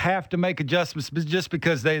that will have to make adjustments just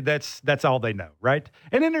because that's all they know, right?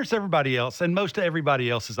 And then there's everybody else, and most of everybody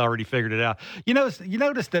else has already figured it out. You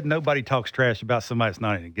notice that nobody talks trash about somebody that's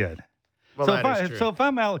not any good. Well, so if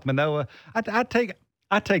I'm Alek Manoah, I take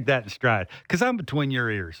that in stride because I'm between your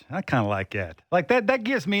ears. I kind of like that. Like that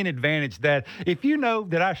gives me an advantage that if you know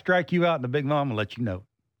that I strike you out in the big moment, I'm going to let you know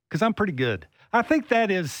because I'm pretty good. I think that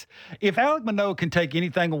is, if Alek Manoah can take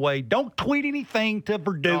anything away, don't tweet anything to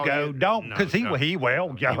Verdugo. Because he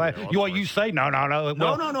will. You say no.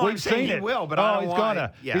 No. We've seen it. He will, but he's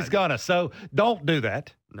gonna. Yeah. He's gonna. So don't do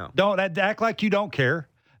that. No. Don't act like you don't care.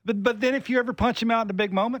 But then if you ever punch him out in a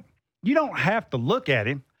big moment, you don't have to look at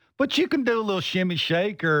him. But you can do a little shimmy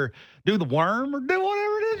shake or do the worm or do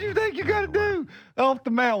whatever it is you think you got to do off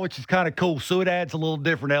the mound, which is kind of cool. So it adds a little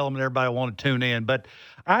different element. Everybody will want to tune in. But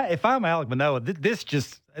if I'm Alek Manoah,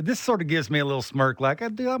 this sort of gives me a little smirk like,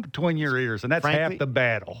 I'm between your ears, and that's half the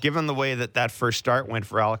battle. Given the way that first start went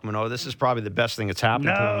for Alek Manoah, this is probably the best thing that's happened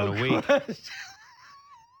to him in a week.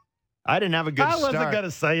 I didn't have a good start. I wasn't going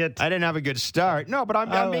to say it. I didn't have a good start. No, but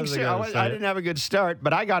I'm being serious. I didn't have a good start,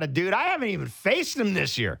 but I got a dude. I haven't even faced him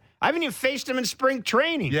this year. I haven't even faced him in spring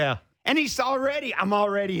training. Yeah. And I'm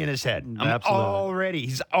already in his head.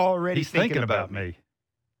 He's already thinking about me.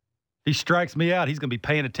 He strikes me out. He's going to be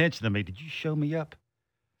paying attention to me. Did you show me up?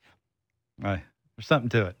 Right. There's something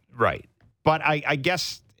to it. Right. But I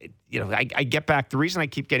guess, I get back. The reason I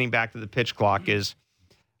keep getting back to the pitch clock is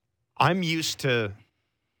I'm used to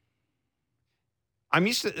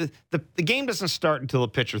the game doesn't start until the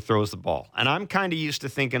pitcher throws the ball. And I'm kind of used to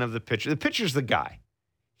thinking of the pitcher. The pitcher's the guy.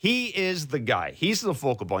 He is the guy. He's the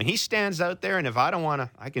focal point. He stands out there, and if I don't want to,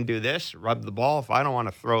 I can do this, rub the ball. If I don't want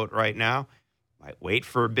to throw it right now, I might wait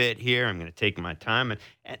for a bit here. I'm going to take my time.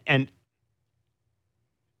 And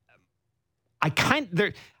I kind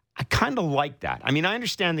of like that. I mean, I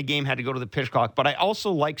understand the game had to go to the pitch clock, but I also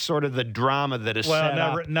like sort of the drama that is set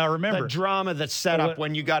up. Now remember. The drama that's set up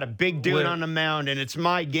when you got a big dude on the mound, and it's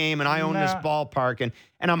my game, and I own this ballpark.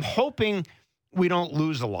 And I'm hoping we don't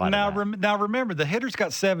lose a lot of that. Now, remember, the hitter's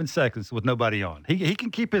got 7 seconds with nobody on. He can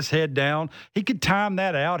keep his head down. He could time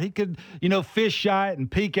that out. He could, fish eye it and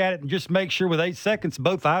peek at it and just make sure with 8 seconds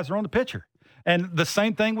both eyes are on the pitcher. And the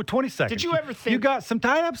same thing with 20 seconds. Did you ever think... You got some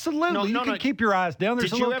time? Absolutely. You can keep your eyes down.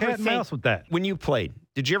 There's a little cat and mouse with that. When you played,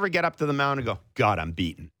 did you ever get up to the mound and go, God, I'm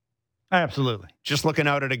beaten? Absolutely. Just looking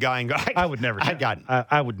out at a guy and go, I would never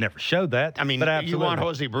show that. I mean, but you want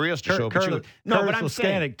Jose Berrios to show, but you would. No, but I'm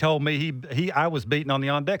saying, told me I was beating on the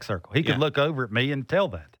on-deck circle. He could look over at me and tell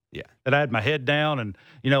that. Yeah. That I had my head down and,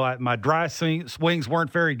 my dry swings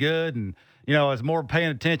weren't very good. And, I was more paying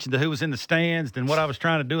attention to who was in the stands than what I was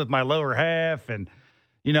trying to do with my lower half. And,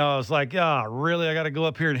 I was like, really? I got to go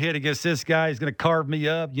up here and hit against this guy. He's going to carve me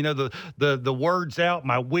up. The words out,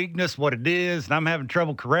 my weakness, what it is, and I'm having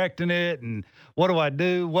trouble correcting it. And what do I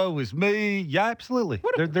do? Woe is me. Yeah, absolutely.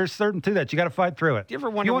 There's certain to that. You got to fight through it. Do you ever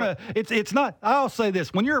wonder? It's not. I'll say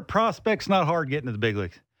this: when you're a prospect, it's not hard getting to the big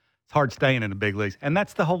leagues. It's hard staying in the big leagues, and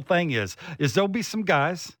that's the whole thing. Is there'll be some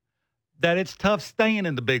guys that it's tough staying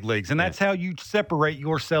in the big leagues. And that's how you separate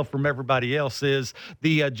yourself from everybody else is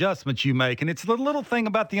the adjustments you make. And it's the little thing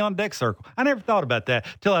about the on-deck circle. I never thought about that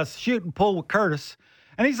till I was shooting pool with Curtis.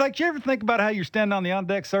 And he's like, you ever think about how you're standing on the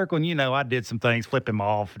on-deck circle? And, I did some things, flip him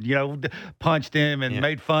off, punched him and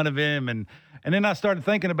made fun of him. And then I started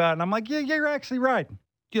thinking about it, and I'm like, yeah, you're actually right.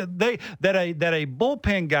 That a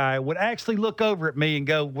bullpen guy would actually look over at me and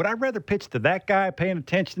go, would I rather pitch to that guy paying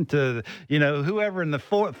attention to, whoever in the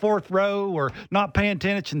fourth row or not paying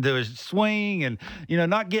attention to his swing and,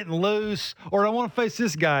 not getting loose, or I want to face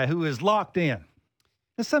this guy who is locked in?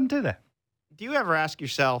 There's something to that. Do you ever ask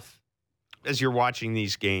yourself, as you're watching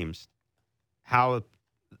these games, how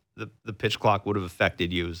the pitch clock would have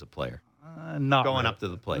affected you as a player? Not going really. up to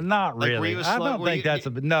the plate. Not really. I don't think that's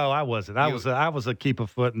no, I wasn't. I was a keep a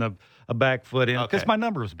foot and a back foot in because my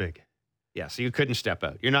number was big. Yeah, so you couldn't step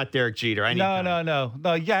out. You're not Derek Jeter.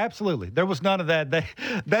 No. Yeah, absolutely. There was none of that.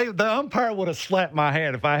 The umpire would have slapped my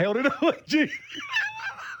hand if I held it up with Jeter.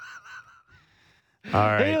 All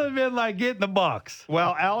right. He would have been like, get in the box.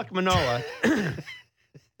 Well, Alek Manoah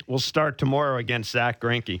will start tomorrow against Zach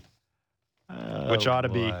Greinke, which ought to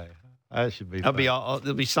be. That should be.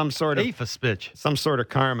 There'll be some sort of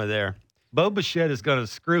karma there. Bo Bichette is going to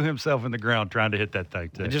screw himself in the ground trying to hit that thing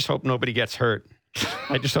too. I just hope nobody gets hurt.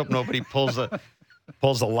 I just hope nobody pulls a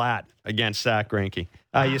lat against Zach Greinke.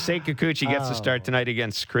 Yusei Kikuchi gets to start tonight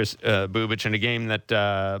against Chris Bubich in a game that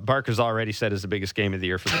Barker's already said is the biggest game of the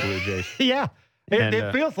year for the Blue Jays. Yeah,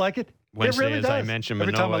 it feels like it. Wednesday, it really as does. I mentioned,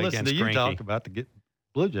 every time I listen against to you Greinke. Talk about the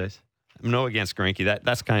Blue Jays. Manoah against Greinke.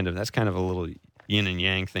 That's kind of a little yin and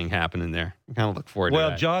yang thing happening there. I kind of look forward to that.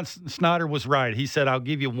 Well, John Snyder was right. He said, I'll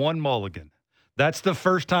give you one mulligan. That's the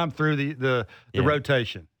first time through the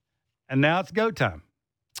rotation. And now it's go time.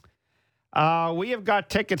 We have got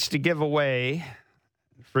tickets to give away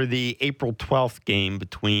for the April 12th game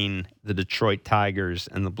between the Detroit Tigers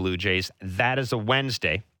and the Blue Jays. That is a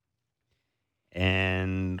Wednesday.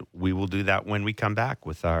 And we will do that when we come back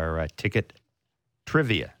with our ticket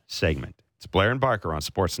trivia segment. It's Blair and Barker on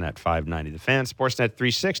Sportsnet 590 The Fan, Sportsnet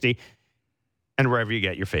 360, and wherever you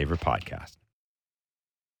get your favorite podcast.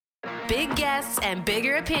 Big guests and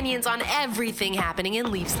bigger opinions on everything happening in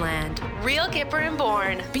Leafsland. Real Kipper and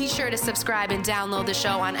Bourne. Be sure to subscribe and download the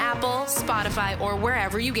show on Apple, Spotify, or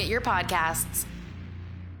wherever you get your podcasts.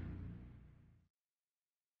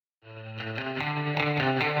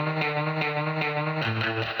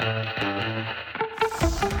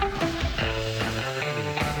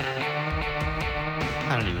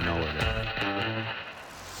 I don't even know what it is.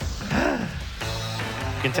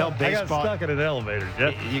 You can tell baseball. I got stuck in an elevator,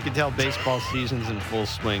 Jeff. You can tell baseball season's in full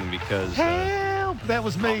swing because help! That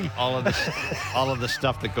was me. All of the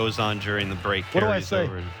stuff that goes on during the break. What do I say?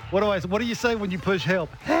 Over. What do you say when you push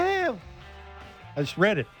help? Help! I just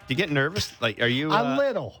read it. Do you get nervous? Like, are you a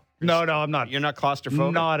little? No, I'm not. You're not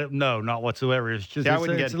claustrophobic? Not whatsoever. It's just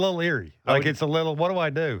it's a little eerie. It's a little. What do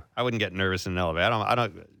I do? I wouldn't get nervous in an elevator. I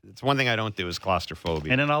don't. It's one thing I don't do is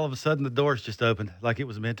claustrophobia. And then all of a sudden the doors just opened like it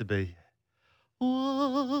was meant to be.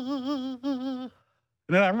 And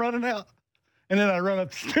then I'm running out. And then I run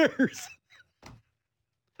upstairs.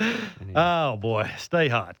 And Oh, boy. Stay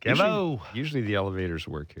hot, Kevo. Usually the elevators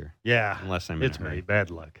work here. Yeah. Unless I'm It's in a hurry. me.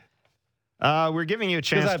 Bad luck. We're giving you a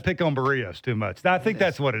chance. Because I pick on Berrios too much. I think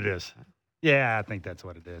that's what it is. Yeah, I think that's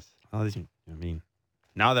what it is. I mean,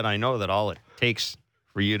 now that I know that all it takes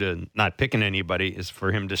for you to not picking anybody is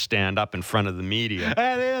for him to stand up in front of the media.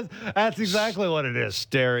 That is. That's exactly what it is.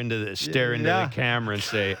 Stare into the camera and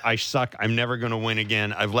say, I suck. I'm never going to win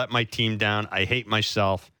again. I've let my team down. I hate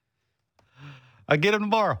myself. I'll get him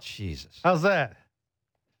tomorrow. Jesus. How's that?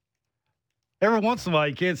 Every once in a while,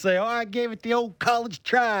 you can't say, I gave it the old college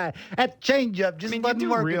try. That changeup just wasn't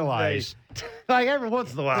working realize. Like every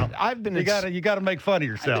once in a while. You got to make fun of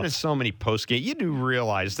yourself. I've been in so many post-game. You do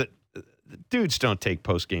realize that dudes don't take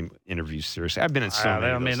post-game interviews seriously. I've been in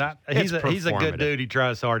so many. He's a good dude. He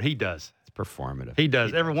tries hard. He does. It's performative. He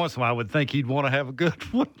does. Every once in a while, I would think he'd want to have a good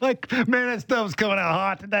one. Like, man, that stuff's coming out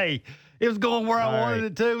hot today. It was going where I wanted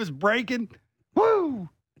it to. It was breaking. Woo!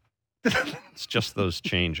 It's just those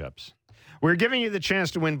change-ups. We're giving you the chance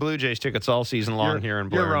to win Blue Jays tickets all season long here in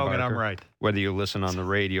Blair. You're wrong, and and I'm right. Whether you listen on the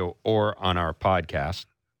radio or on our podcast.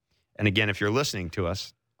 And again, if you're listening to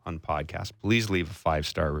us on podcast, please leave a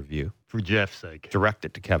 5-star review. For Jeff's sake. Direct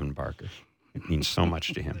it to Kevin Barker. It means so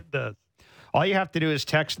much to him. It does. All you have to do is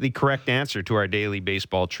text the correct answer to our daily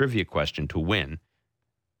baseball trivia question to win.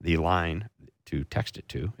 The line to text it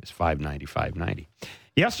to is 590-590.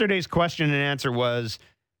 Yesterday's question and answer was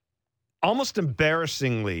almost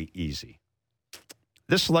embarrassingly easy.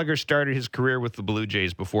 This slugger started his career with the Blue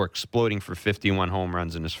Jays before exploding for 51 home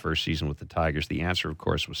runs in his first season with the Tigers. The answer, of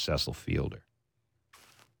course, was Cecil Fielder.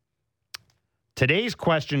 Today's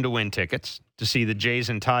question to win tickets to see the Jays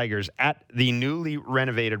and Tigers at the newly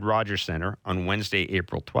renovated Rogers Center on Wednesday,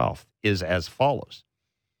 April 12th is as follows.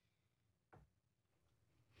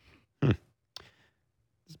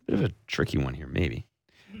 It's a bit of a tricky one here, maybe.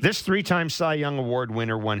 This 3-time Cy Young Award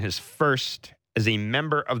winner won his first as a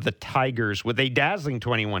member of the Tigers with a dazzling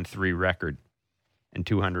 21-3 record and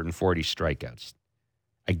 240 strikeouts.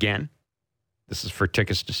 Again, this is for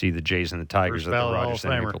tickets to see the Jays and the Tigers at the Rogers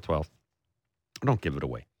Center April 12th. Don't give it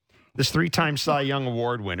away. This 3-time Cy Young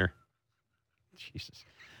Award winner,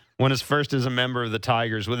 won his first as a member of the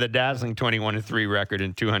Tigers with a dazzling 21-3 record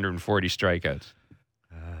and 240 strikeouts.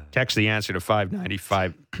 Text the answer to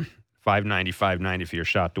 590-590 for your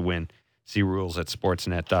shot to win. See rules at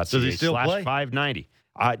sportsnet.ca. Does he still play? 590.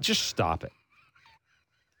 Just stop it.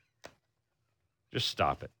 Just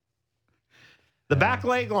stop it. The back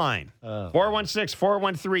leg line,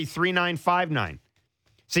 416-413-3959.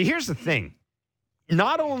 See, here's the thing.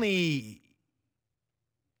 Not only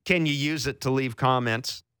can you use it to leave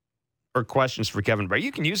comments or questions for Kevin Barry,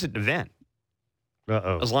 you can use it to vent.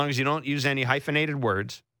 As long as you don't use any hyphenated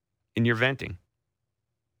words in your venting.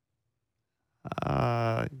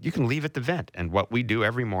 You can leave it to vent. And what we do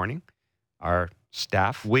every morning, our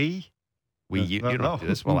staff, you don't do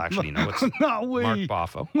this. Well, actually, no, it's not we. Mark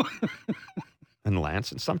Boffo and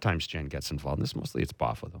Lance, and sometimes Jen gets involved in this. Mostly it's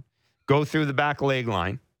Boffo, though. Go through the back leg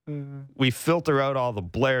line. We filter out all the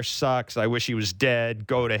Blair sucks. I wish he was dead.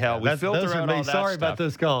 Go to hell. We filter out all that Sorry stuff. about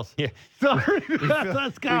those calls. Yeah. Sorry about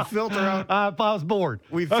those calls. We filter out. I was bored.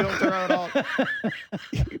 We filter out all.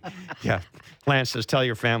 Yeah. Lance says, tell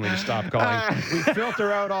your family to stop calling. We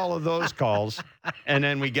filter out all of those calls, and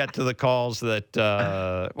then we get to the calls that,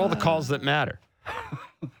 the calls that matter.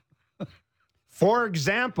 For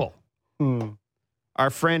example, our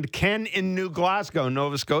friend Ken in New Glasgow,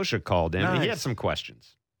 Nova Scotia, called in. Nice. He had some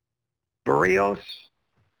questions. Berrios.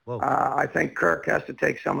 I think Kirk has to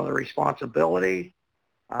take some of the responsibility.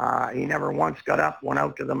 He never once got up, went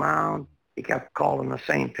out to the mound. He kept calling the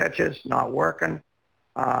same pitches, not working.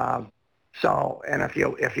 And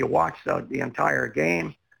if you watch the entire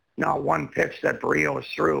game, not one pitch that Berrios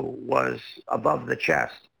threw was above the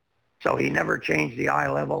chest. So he never changed the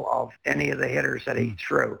eye level of any of the hitters that he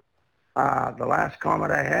threw. The last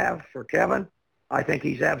comment I have for Kevin, I think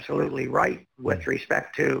he's absolutely right with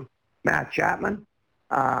respect to Matt Chapman.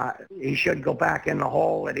 He should go back in the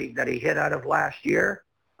hole that he hit out of last year.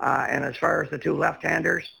 And as far as the two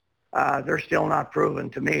left-handers, they're still not proven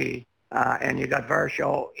to me. And you got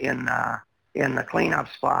Verdugo in the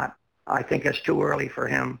cleanup spot. I think it's too early for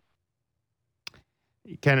him.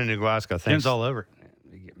 Ken in New Glasgow, thanks. Ken's all over it.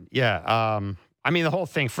 Yeah. The whole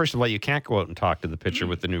thing, first of all, you can't go out and talk to the pitcher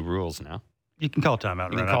with the new rules now. You can call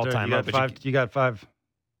timeout. You can call timeout. You got five.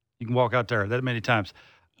 You can walk out there that many times.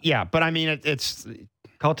 Yeah, but it's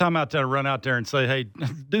call timeout there, run out there, and say, "Hey,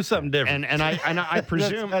 do something different." And I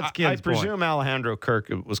presume I presume Alejandro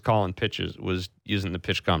Kirk was calling pitches, was using the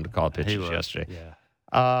PitchCom to call pitches yesterday.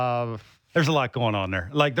 Yeah. There's a lot going on there.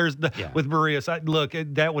 Like with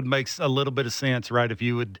Berrios, that would make a little bit of sense, right? If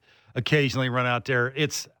you would occasionally run out there,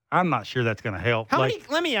 I'm not sure that's going to help.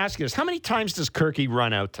 Let me ask you this: how many times does Kirky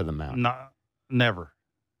run out to the mound? No, never.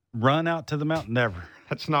 Run out to the mound? Never.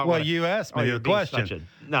 That's not. Well, you asked me the question.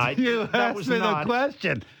 You asked me the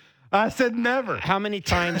question. I said never. How many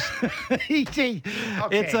times? Okay.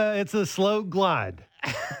 It's a slow glide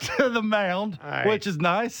to the mound, which is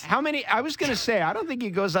nice. How many? I was going to say, I don't think he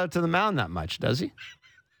goes out to the mound that much, does he?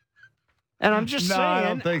 And I'm just saying. No, I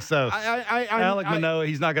don't think so. Alec Manoah,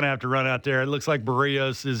 he's not going to have to run out there. It looks like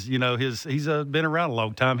Berrios is, he's been around a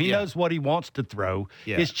long time. He knows what he wants to throw.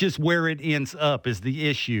 Yeah. It's just where it ends up is the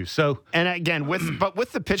issue. So, and again, with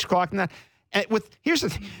the pitch clock and that, here's the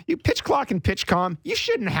thing: you pitch clock and pitch comm, you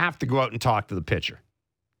shouldn't have to go out and talk to the pitcher.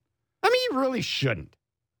 I mean, you really shouldn't.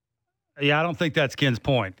 Yeah, I don't think that's Ken's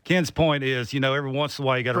point. Ken's point is, every once in a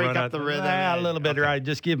while you got to run out the rhythm. A little bit, right?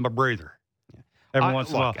 Just give him a breather. Every once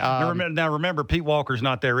in a while. Now, remember, Pete Walker's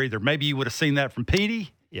not there either. Maybe you would have seen that from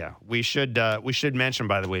Petey. Yeah, we should mention,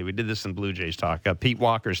 by the way, we did this in Blue Jays talk. Pete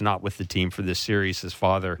Walker's not with the team for this series. His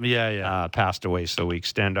father passed away, so we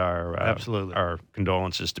extend our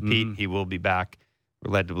condolences to Pete. He will be back,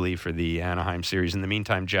 we're led to believe, for the Anaheim series. In the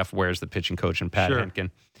meantime, Jeff Ware's the pitching coach, and Pat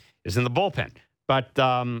Henkin is in the bullpen. But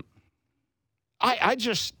I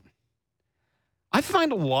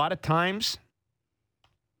find a lot of times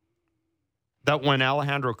that when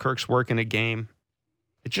Alejandro Kirk's working a game,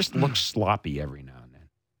 it just looks sloppy every now and then.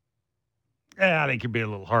 Yeah, I think you're being a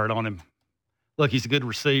little hard on him. Look, he's a good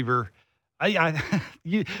receiver.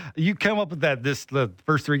 You come up with that the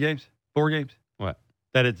first 4 games? What?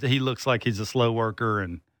 That he looks like he's a slow worker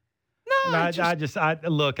and I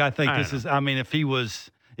think this is. I mean, if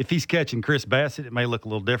he's catching Chris Bassett, it may look a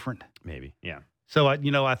little different. Maybe, yeah. So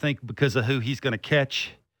I think because of who he's going to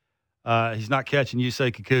catch. He's not catching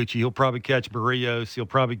Yusei Kikuchi. He'll probably catch Berrios. He'll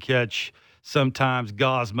probably catch sometimes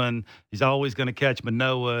Gosman. He's always going to catch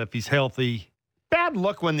Manoah if he's healthy. Bad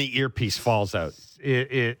luck when the earpiece falls out.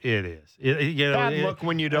 It is. Bad luck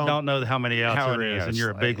when you don't know how many outs there is, and you're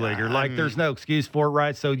a big leaguer. There's no excuse for it,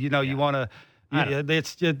 right? So you want to.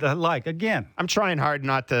 It's just again. I'm trying hard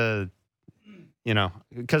not to.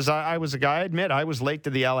 Because I was a guy. I admit I was late to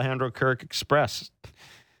the Alejandro Kirk Express.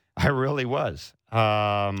 I really was.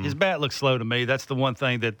 His bat looks slow to me. That's the one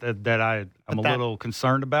thing that I'm a little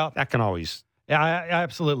concerned about. That can always. Yeah,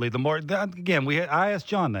 absolutely. I asked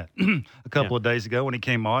John that a couple of days ago when he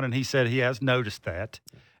came on, and he said he has noticed that,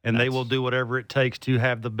 and they will do whatever it takes to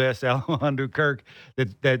have the best Alejandro Kirk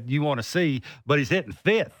that you want to see. But he's hitting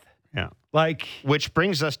 5th. Yeah, which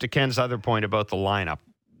brings us to Ken's other point about the lineup.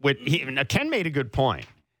 Ken made a good point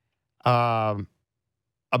about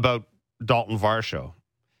Dalton Varsho.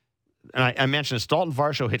 And I mentioned this. Dalton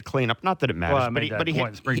Varsho hit cleanup. Not that it matters, but he hit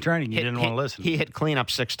in spring training. You didn't want to listen. He hit cleanup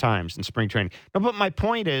 6 times in spring training. No, but my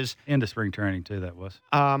point is, into spring training too. That was.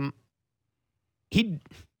 I'm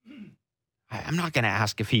not going to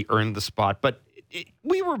ask if he earned the spot, but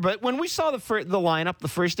But when we saw the lineup the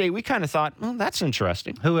first day, we kind of thought, well, that's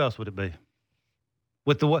interesting. Who else would it be?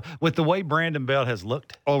 With the way Brandon Bell has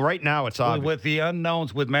looked. Oh, right now it's obvious. With the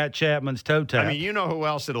unknowns with Matt Chapman's toe tap. I mean, you know who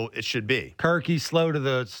else it should be. Kirky's slow to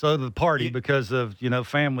the party because of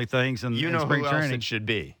family things and you know spring who training. else it should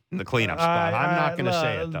be in the cleanup spot. I'm not going to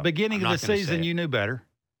say it though. Beginning of the season, you knew better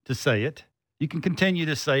to say it. You can continue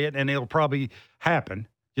to say it, and it'll probably happen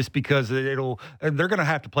just because they're going to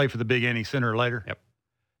have to play for the big inning sooner or later. Yep.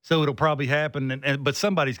 So it'll probably happen, but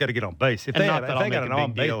somebody's got to get on base. If they got an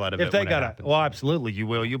on base, well, absolutely you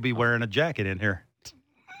will. You'll be wearing a jacket in here.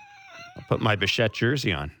 I'll put my Bichette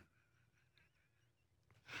jersey on.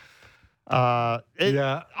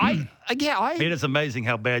 It is amazing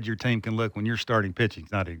how bad your team can look when your starting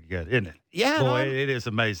pitching's not any good, isn't it? Yeah, boy, it is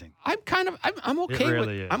amazing. I'm okay. It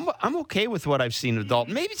really is. I'm okay with what I've seen of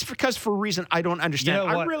Dalton. Maybe it's because for a reason I don't understand.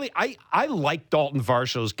 I like Dalton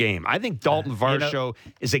Varsho's game. I think Dalton Varsho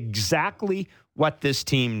is exactly what this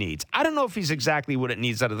team needs. I don't know if he's exactly what it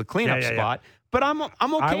needs out of the cleanup spot. But I'm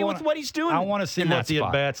okay with what he's doing. I want to see what the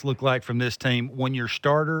at-bats look like from this team when your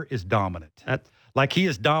starter is dominant. Like he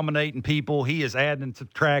is dominating people. He is adding and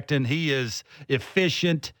subtracting. He is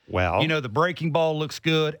efficient. Well, the breaking ball looks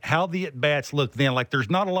good. How the at-bats look then, like there's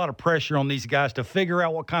not a lot of pressure on these guys to figure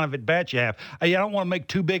out what kind of at-bat you have. I don't want to make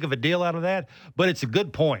too big of a deal out of that, but it's a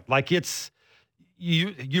good point. Like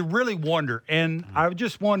you really wonder. And I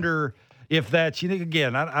just wonder if that's,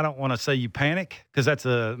 again, I don't want to say you panic because that's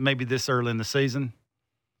maybe this early in the season.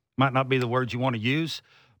 Might not be the words you want to use.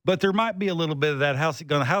 But there might be a little bit of that. How's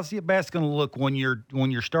the at bat's going to look when your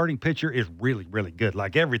starting pitcher is really, really good?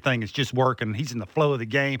 Like everything is just working. He's in the flow of the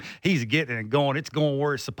game. He's getting it going. It's going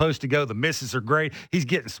where it's supposed to go. The misses are great. He's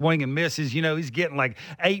getting swing and misses. He's getting like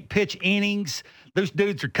 8-pitch innings. Those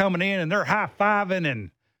dudes are coming in and they're high-fiving. And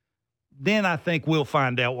then I think we'll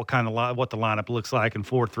find out what the lineup looks like and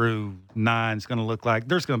 4 through 9 is going to look like.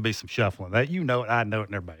 There's going to be some shuffling. That you know it, I know it,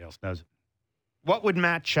 and everybody else knows it. What would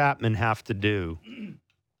Matt Chapman have to do?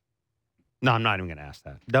 No, I'm not even going to ask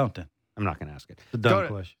that. Don't then. I'm not going to ask it. It's a dumb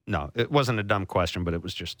question. No, it wasn't a dumb question, but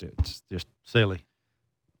it's just silly.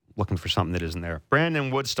 Looking for something that isn't there. Brandon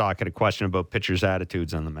Woodstock had a question about pitchers'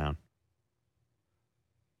 attitudes on the mound.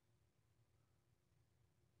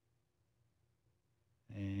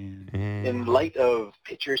 In light of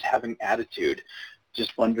pitchers having attitude,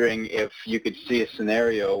 just wondering if you could see a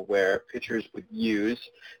scenario where pitchers would use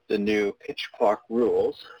the new pitch clock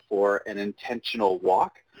rules for an intentional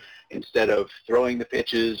walk instead of throwing the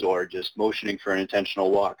pitches or just motioning for an intentional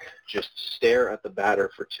walk. Just stare at the batter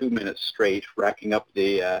for 2 minutes straight, racking up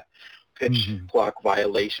the pitch clock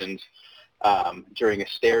violations during a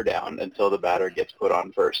stare down until the batter gets put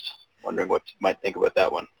on first. Wondering what you might think about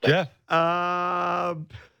that one. Thanks. Yeah.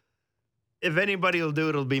 If anybody will do it,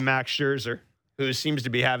 it'll be Max Scherzer, who seems to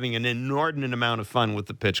be having an inordinate amount of fun with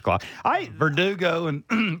the pitch clock. Verdugo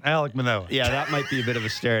and Alec Manoah. Yeah, that might be a bit of a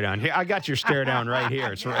stare down. Here, I got your stare down right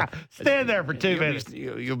here. It's right. Stand there for 2 minutes.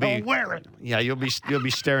 You'll be Don't wear it. Yeah, you'll be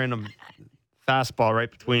staring a fastball right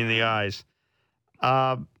between the eyes.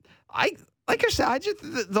 Like I said,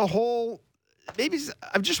 the whole. Maybe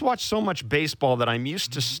I've just watched so much baseball that I'm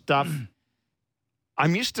used to stuff.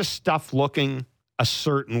 I'm used to stuff looking a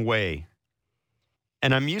certain way.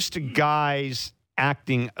 And I'm used to guys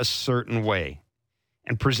acting a certain way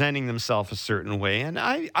and presenting themselves a certain way. And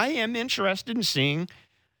I am interested in seeing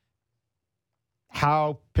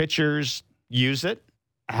how pitchers use it,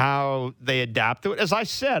 how they adapt to it. As I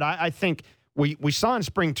said, I think we saw in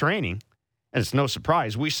spring training, and it's no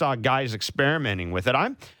surprise, we saw guys experimenting with it.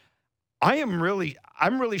 I'm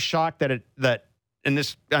really shocked and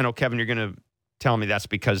this, I know, Kevin, you're going to tell me that's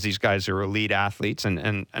because these guys are elite athletes,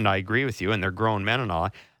 and I agree with you, and they're grown men and all.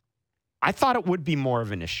 I thought it would be more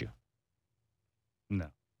of an issue. No.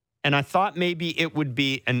 And I thought maybe it would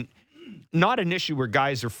be not an issue where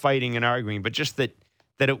guys are fighting and arguing, but just that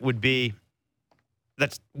it would be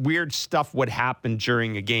that weird stuff would happen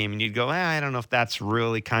during a game, and you'd go, I don't know if that's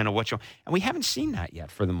really kind of what you want. And we haven't seen that yet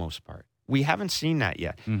for the most part. We haven't seen that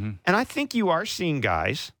yet. Mm-hmm. And I think you are seeing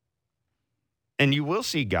guys, and you will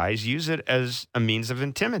see guys use it as a means of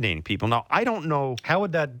intimidating people. Now, I don't know. How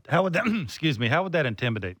would that excuse me, how would that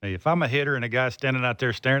intimidate me? If I'm a hitter and a guy's standing out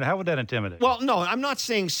there staring, how would that intimidate me? Well, no, I'm not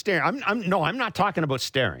saying stare. I'm not talking about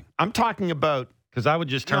staring. I'm talking about. Because I would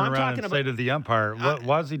just turn around and say to the umpire,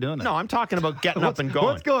 why is he doing that? No, I'm talking about getting up and going.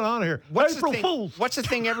 What's going on here? April Fools. What's the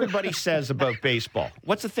thing everybody says about baseball?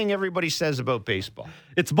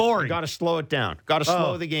 It's boring. You got to slow it down. Got to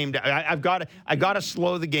slow the game down. I got to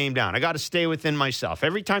slow the game down. I got to stay within myself.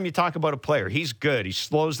 Every time you talk about a player, he's good. He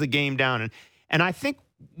slows the game down. And I think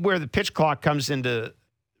where the pitch clock comes in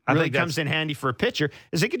handy for a pitcher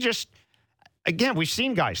is they could just, again, we've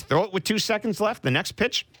seen guys throw it with 2 seconds left. The next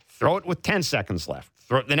pitch, throw it with 10 seconds left.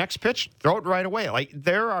 Throw the next pitch, throw it right away. Like,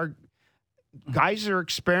 there are guys are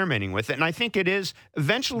experimenting with it. And I think it is,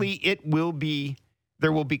 eventually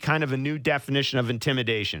there will be kind of a new definition of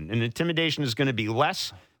intimidation. And intimidation is going to be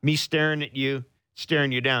less me staring at you,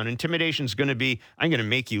 staring you down. Intimidation is going to be, I'm going to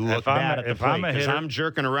make you look bad at the plate because I'm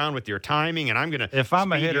jerking around with your timing, and I'm going to. If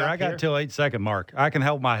I'm a hitter, I got till 8-second mark. I can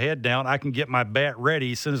hold my head down. I can get my bat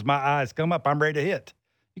ready. As soon as my eyes come up, I'm ready to hit.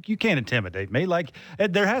 You can't intimidate me. Like,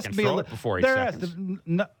 there has to be a before 8 seconds.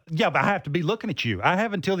 Yeah, but I have to be looking at you. I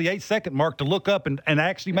have until the 8-second mark to look up and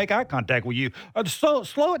actually make eye contact with you. Slow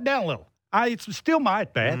it down a little. It's still my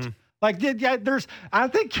at bat. Mm-hmm. Like, yeah, I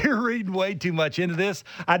think you're reading way too much into this.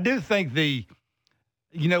 I do think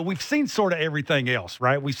we've seen sort of everything else,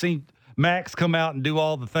 right? We've seen Max come out and do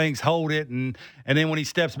all the things, hold it, and then when he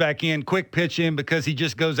steps back in, quick pitch in because he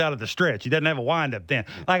just goes out of the stretch. He doesn't have a windup then.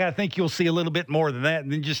 Like, I think you'll see a little bit more than that,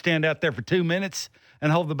 and then just stand out there for 2 minutes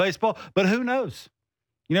and hold the baseball. But who knows?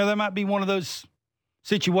 There might be one of those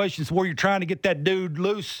situations where you're trying to get that dude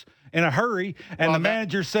loose in a hurry, and the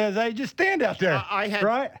manager says, hey, just stand out there,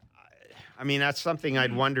 right? I mean, that's something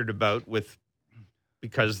I'd wondered about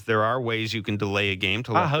because there are ways you can delay a game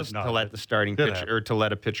to let the starting pitcher or to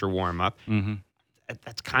let a pitcher warm up. Mm-hmm.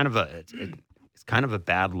 That's kind of it's kind of a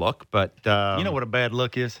bad look, but you know what a bad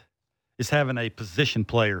look is? Is having a position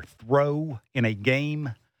player throw in a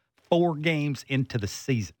game 4 games into the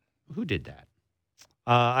season. Who did that?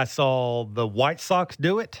 I saw the White Sox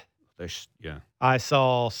do it. Yeah. I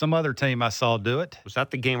saw some other team I saw do it. Was that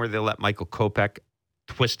the game where they let Michael Kopech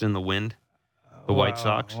twist in the wind? The White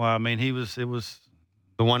Sox? Well, I mean, it was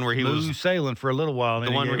the one where he was sailing for a little while,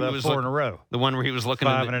 and then he gave up 4 in a row. The one where he was looking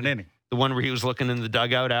 5 in an inning. The one where he was looking in the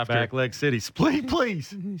dugout after. Back leg city. Please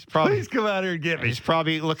come out here and get me. He's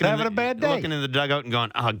probably having a bad day. Looking in the dugout and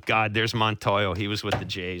going, "Oh God, there's Montoyo. He was with the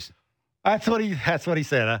Jays." That's what he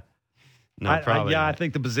said. Huh? No, probably. I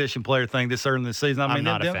think the position player thing this early in the season. I mean, I'm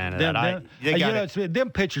not a fan of that. Them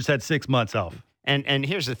pitchers had 6 months off. And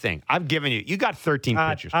here's the thing: I've given you got 13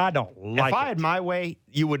 pitchers. I don't like. If I had my way,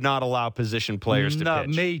 you would not allow position players to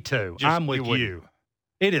pitch. Me too. I'm with you.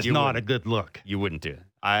 It is not a good look. You wouldn't do it.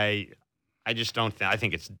 I just don't think. I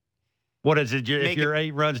think it's. What is it? If you're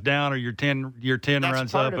 8 runs down or you're 10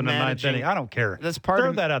 runs up in the 9th inning, I don't care. That's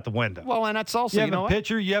Throw that out the window. Well, and that's also you have a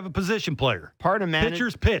pitcher, you have a position player.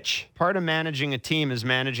 Pitchers pitch. Part of managing a team is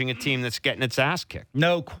managing a team that's getting its ass kicked.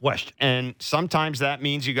 No question. And sometimes that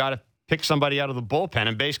means you got to pick somebody out of the bullpen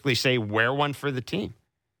and basically say, wear one for the team.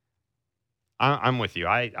 I'm with you.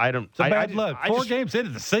 I don't. It's a bad look. 4 games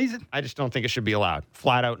into the season. I just don't think it should be allowed.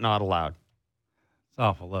 Flat out not allowed. It's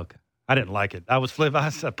awful look. I didn't like it. I was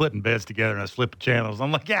putting beds together and I was flipping channels.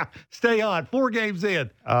 I'm like, yeah, stay on. 4 games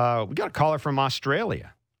in. We got a caller from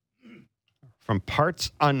Australia. From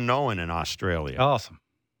parts unknown in Australia. Awesome.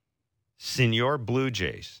 Senor Blue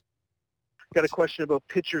Jays. Got a question about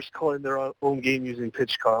pitchers calling their own game using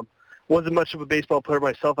PitchCom. Wasn't much of a baseball player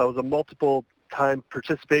myself. I was a multiple-time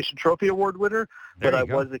participation trophy award winner, but I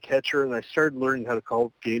was a catcher, and I started learning how to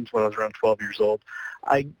call games when I was around 12 years old.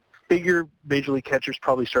 I figure major league catchers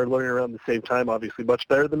probably started learning around the same time, obviously much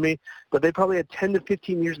better than me, but they probably had 10 to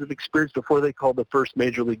 15 years of experience before they called the first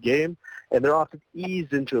major league game, and they're often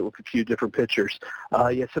eased into it with a few different pitchers.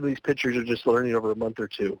 Yet some of these pitchers are just learning over a month or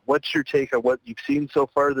two. What's your take on what you've seen so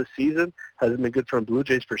far this season? Has it been good from a Blue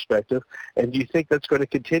Jays perspective? And do you think that's going to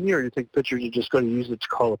continue, or do you think pitchers are just going to use it to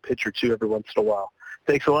call a pitch or two every once in a while?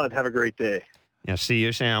 Thanks a lot. Have a great day. Yeah, see,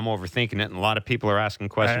 you're saying I'm overthinking it, and a lot of people are asking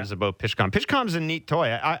questions about PitchCom. PitchCom's a neat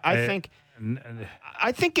toy. I think,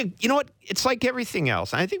 you know what? It's like everything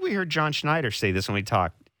else. I think we heard John Schneider say this when we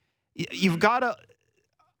talked. You've got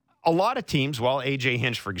a lot of teams, A.J.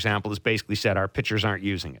 Hinch, for example, has basically said our pitchers aren't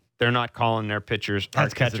using it. They're not calling their pitchers. Our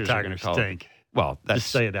catchers are going to call it. Well, just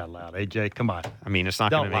say it out loud, A.J. Come on. I mean, it's not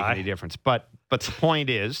going to make any difference. But the point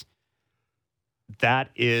is, that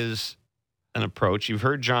is an approach. You've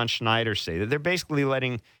heard John Schneider say that they're basically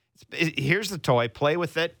letting. Here's the toy. Play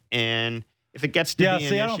with it, and if it gets to be an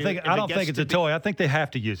issue, I don't think it's a toy. I think they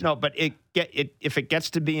have to use it. No, but if it gets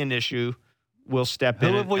to be an issue, we'll step in.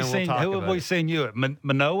 Who have we seen you at?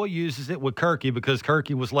 Manoah uses it with Kirky because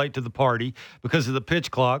Kirky was late to the party because of the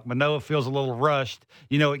pitch clock. Manoah feels a little rushed.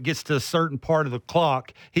 It gets to a certain part of the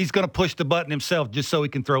clock. He's going to push the button himself just so he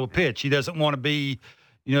can throw a pitch. He doesn't want to be,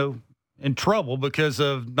 in trouble because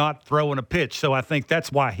of not throwing a pitch. So I think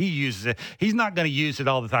that's why he uses it. He's not going to use it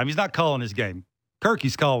all the time. He's not calling his game.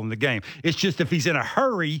 Kirky's calling the game. It's just if he's in a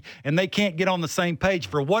hurry and they can't get on the same page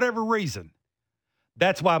for whatever reason,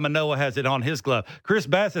 that's why Manoah has it on his glove. Chris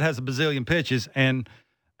Bassett has a bazillion pitches, and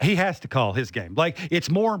he has to call his game. Like,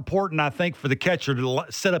 it's more important, I think, for the catcher to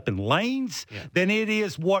set up in lanes than it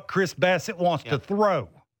is what Chris Bassett wants to throw.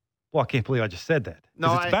 Well, I can't believe I just said that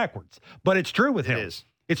because it's backwards. But it's true with him. It is.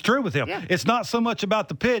 It's true with him. Yeah. It's not so much about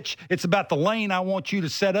the pitch. It's about the lane I want you to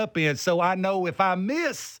set up in so I know if I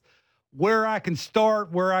miss where I can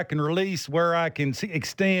start, where I can release, where I can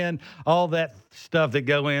extend, all that stuff that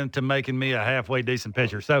go into making me a halfway decent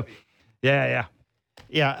pitcher. So, yeah.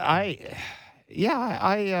 It's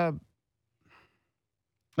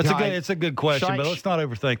a good question, but let's not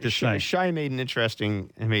overthink this thing. Shai made an interesting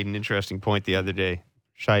point the other day.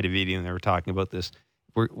 Shai Davidi and they were talking about this.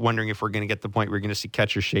 We're wondering if we're going to get to the point where we're going to see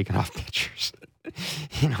catchers shaking off pitchers.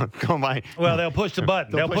 Go by. Well, they'll push the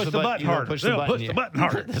button. They'll push the button harder. They'll push the button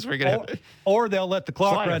harder. That's what we're going to or they'll let the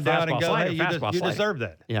clock run down and go, hey, you deserve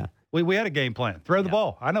that. Yeah. We had a game plan. Throw the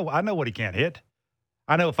ball. I know what he can't hit.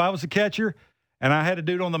 I know if I was a catcher and I had a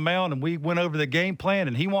dude on the mound and we went over the game plan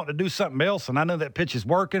and he wanted to do something else and I know that pitch is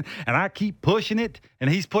working and I keep pushing it and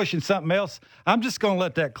he's pushing something else, I'm just going to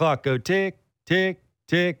let that clock go tick, tick,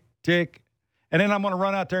 tick, tick. And then I'm going to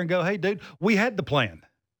run out there and go, hey, dude, we had the plan.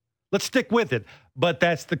 Let's stick with it. But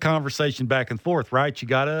that's the conversation back and forth, right? You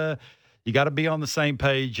gotta be on the same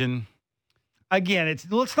page. And again,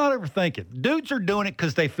 let's not overthink it. Dudes are doing it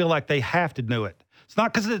because they feel like they have to do it. It's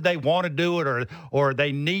not because they want to do it or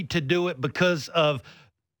they need to do it because of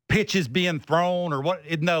pitches being thrown or what.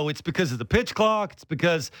 No, it's because of the pitch clock. It's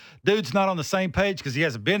because dude's not on the same page because he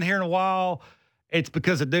hasn't been here in a while. It's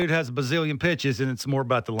because a dude has a bazillion pitches, and it's more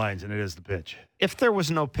about the lanes than it is the pitch. If there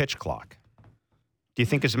was no pitch clock, do you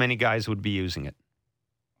think as many guys would be using it?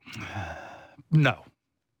 No.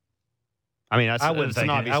 I mean, that's, I wouldn't that's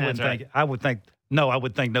think an it. obvious I would answer. think. I would think. No, I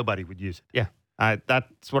would think nobody would use it. Yeah,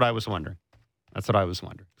 that's what I was wondering. That's what I was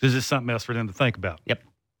wondering. This is something else for them to think about. Yep,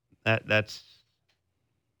 that's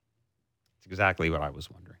exactly what I was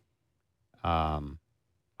wondering.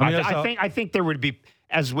 I think there would be,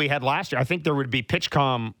 as we had last year, I think there would be pitch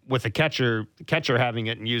comm with the catcher having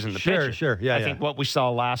it and using the pitcher. Sure. Yeah, I think what we saw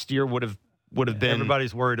last year would have been.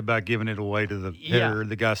 Everybody's worried about giving it away to the hitter,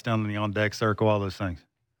 the guy standing in the on deck circle, all those things.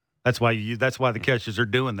 That's why the catchers are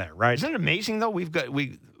doing that, right? Isn't it amazing though?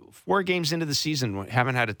 We 4 games into the season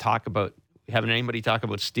haven't anybody talk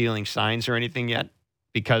about stealing signs or anything yet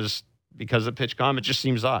because of pitch comm. It just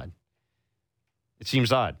seems odd. It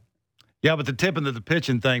seems odd. Yeah, but the tipping of the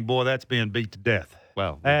pitching thing, boy, that's being beat to death.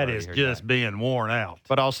 Well, that is just being worn out.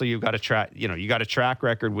 But also, you've got a track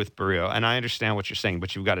record with Berrios, and I understand what you're saying,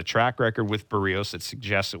 but you've got a track record with Berrios that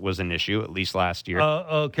suggests it was an issue, at least last year.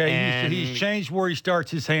 Okay, And he's changed where he starts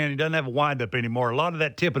his hand. He doesn't have a windup anymore. A lot of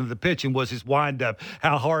that tipping of the pitching was his windup,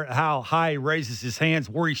 how high he raises his hands,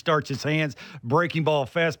 where he starts his hands, breaking ball,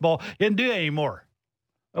 fastball. He didn't do that anymore.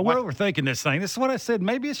 We're overthinking this thing. This is what I said.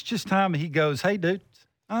 Maybe it's just time he goes, hey, dude,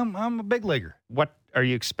 I'm a big leaguer. What are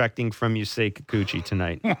you expecting from Yusei Kikuchi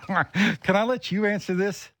tonight? Can I let you answer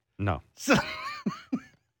this? No.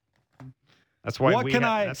 That's why we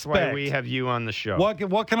have you on the show.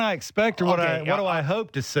 What can I expect, or what do I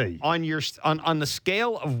hope to see? On the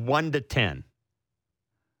scale of 1 to 10.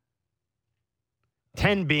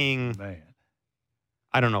 10 being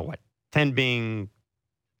I don't know what. 10 being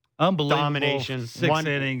unbelievable domination, 6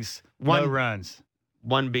 innings, no runs.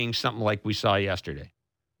 1 being something like we saw yesterday.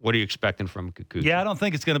 What are you expecting from Kikuchi? Yeah, I don't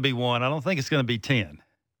think it's going to be 1. I don't think it's going to be 10.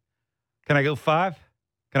 Can I go 5?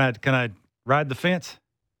 Can I ride the fence?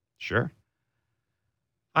 Sure.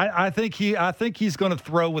 I think he's going to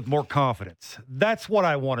throw with more confidence. That's what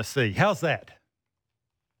I want to see. How's that?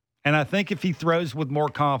 And I think if he throws with more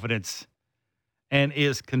confidence and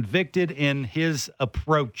is convicted in his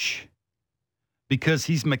approach because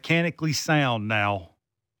he's mechanically sound now,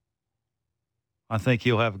 I think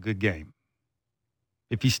he'll have a good game.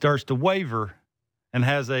 If he starts to waver and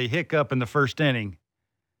has a hiccup in the first inning,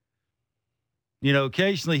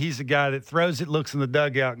 occasionally he's a guy that throws it, looks in the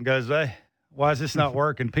dugout, and goes, hey, why is this not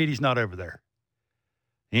working? Petey's not over there.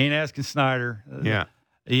 He ain't asking Snyder. Yeah.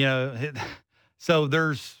 So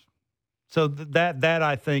that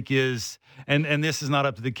I think is, and this is not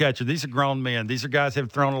up to the catcher. These are grown men. These are guys who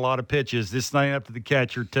have thrown a lot of pitches. This ain't up to the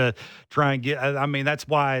catcher to try and get. I mean, that's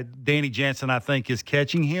why Danny Jansen, I think, is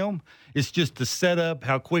catching him. It's just to set up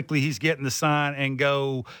how quickly he's getting the sign and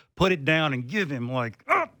go put it down and give him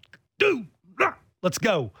let's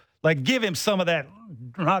go. Like, give him some of that.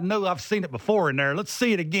 I know I've seen it before in there. Let's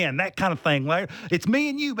see it again. That kind of thing. Like, it's me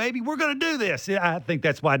and you, baby. We're going to do this. I think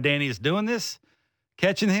that's why Danny is doing this,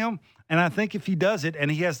 catching him. And I think if he does it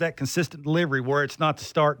and he has that consistent delivery where it's not to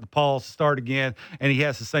start, the pause, start again, and he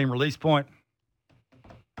has the same release point,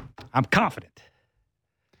 I'm confident.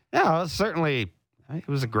 Yeah, certainly. It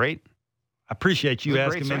was a great. I appreciate you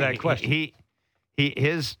asking me that question.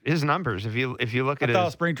 His numbers. If you look at I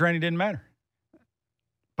thought spring training didn't matter.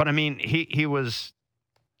 But I mean, he was.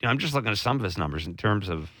 I'm just looking at some of his numbers in terms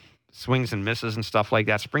of swings and misses and stuff like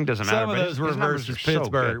that. Spring doesn't matter. Some of those were versus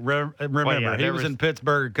Pittsburgh. Remember, he was in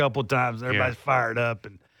Pittsburgh a couple of times. Everybody's fired up,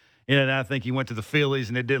 and I think he went to the Phillies,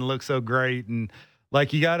 and it didn't look so great. And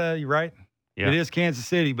like you're right. Yeah. It is Kansas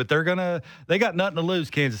City, but they got nothing to lose.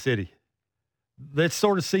 Kansas City. Let's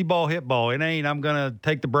sort of see ball, hit ball. It ain't. I'm gonna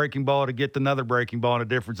take the breaking ball to get another breaking ball in a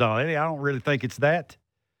different zone. I don't really think it's that.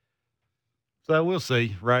 So we'll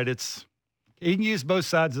see, right? He can use both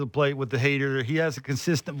sides of the plate with the heater. He has a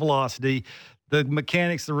consistent velocity. The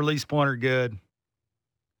mechanics, the release point are good.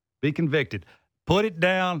 Be convicted. Put it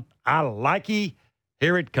down. I like ye.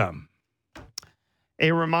 Here it come.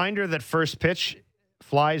 A reminder that First Pitch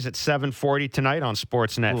flies at 7:40 tonight on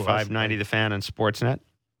Sportsnet 590 The Fan and Sportsnet.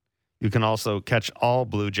 You can also catch all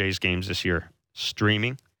Blue Jays games this year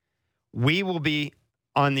streaming. We will be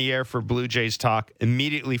on the air for Blue Jays Talk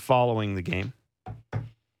immediately following the game.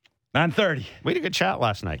 9:30. We had a good chat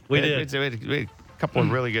last night. We did. We had a couple of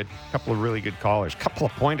really good callers. Couple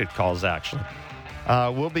of pointed calls, actually.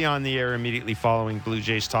 We'll be on the air immediately following Blue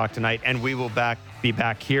Jays Talk tonight, and we will be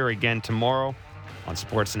back here again tomorrow on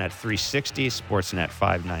Sportsnet 360, Sportsnet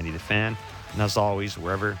 590 The Fan, and as always,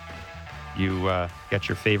 wherever you get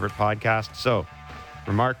your favorite podcast. So,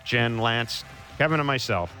 for Mark, Jen, Lance, Kevin, and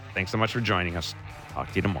myself, thanks so much for joining us. Talk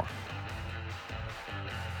to you tomorrow.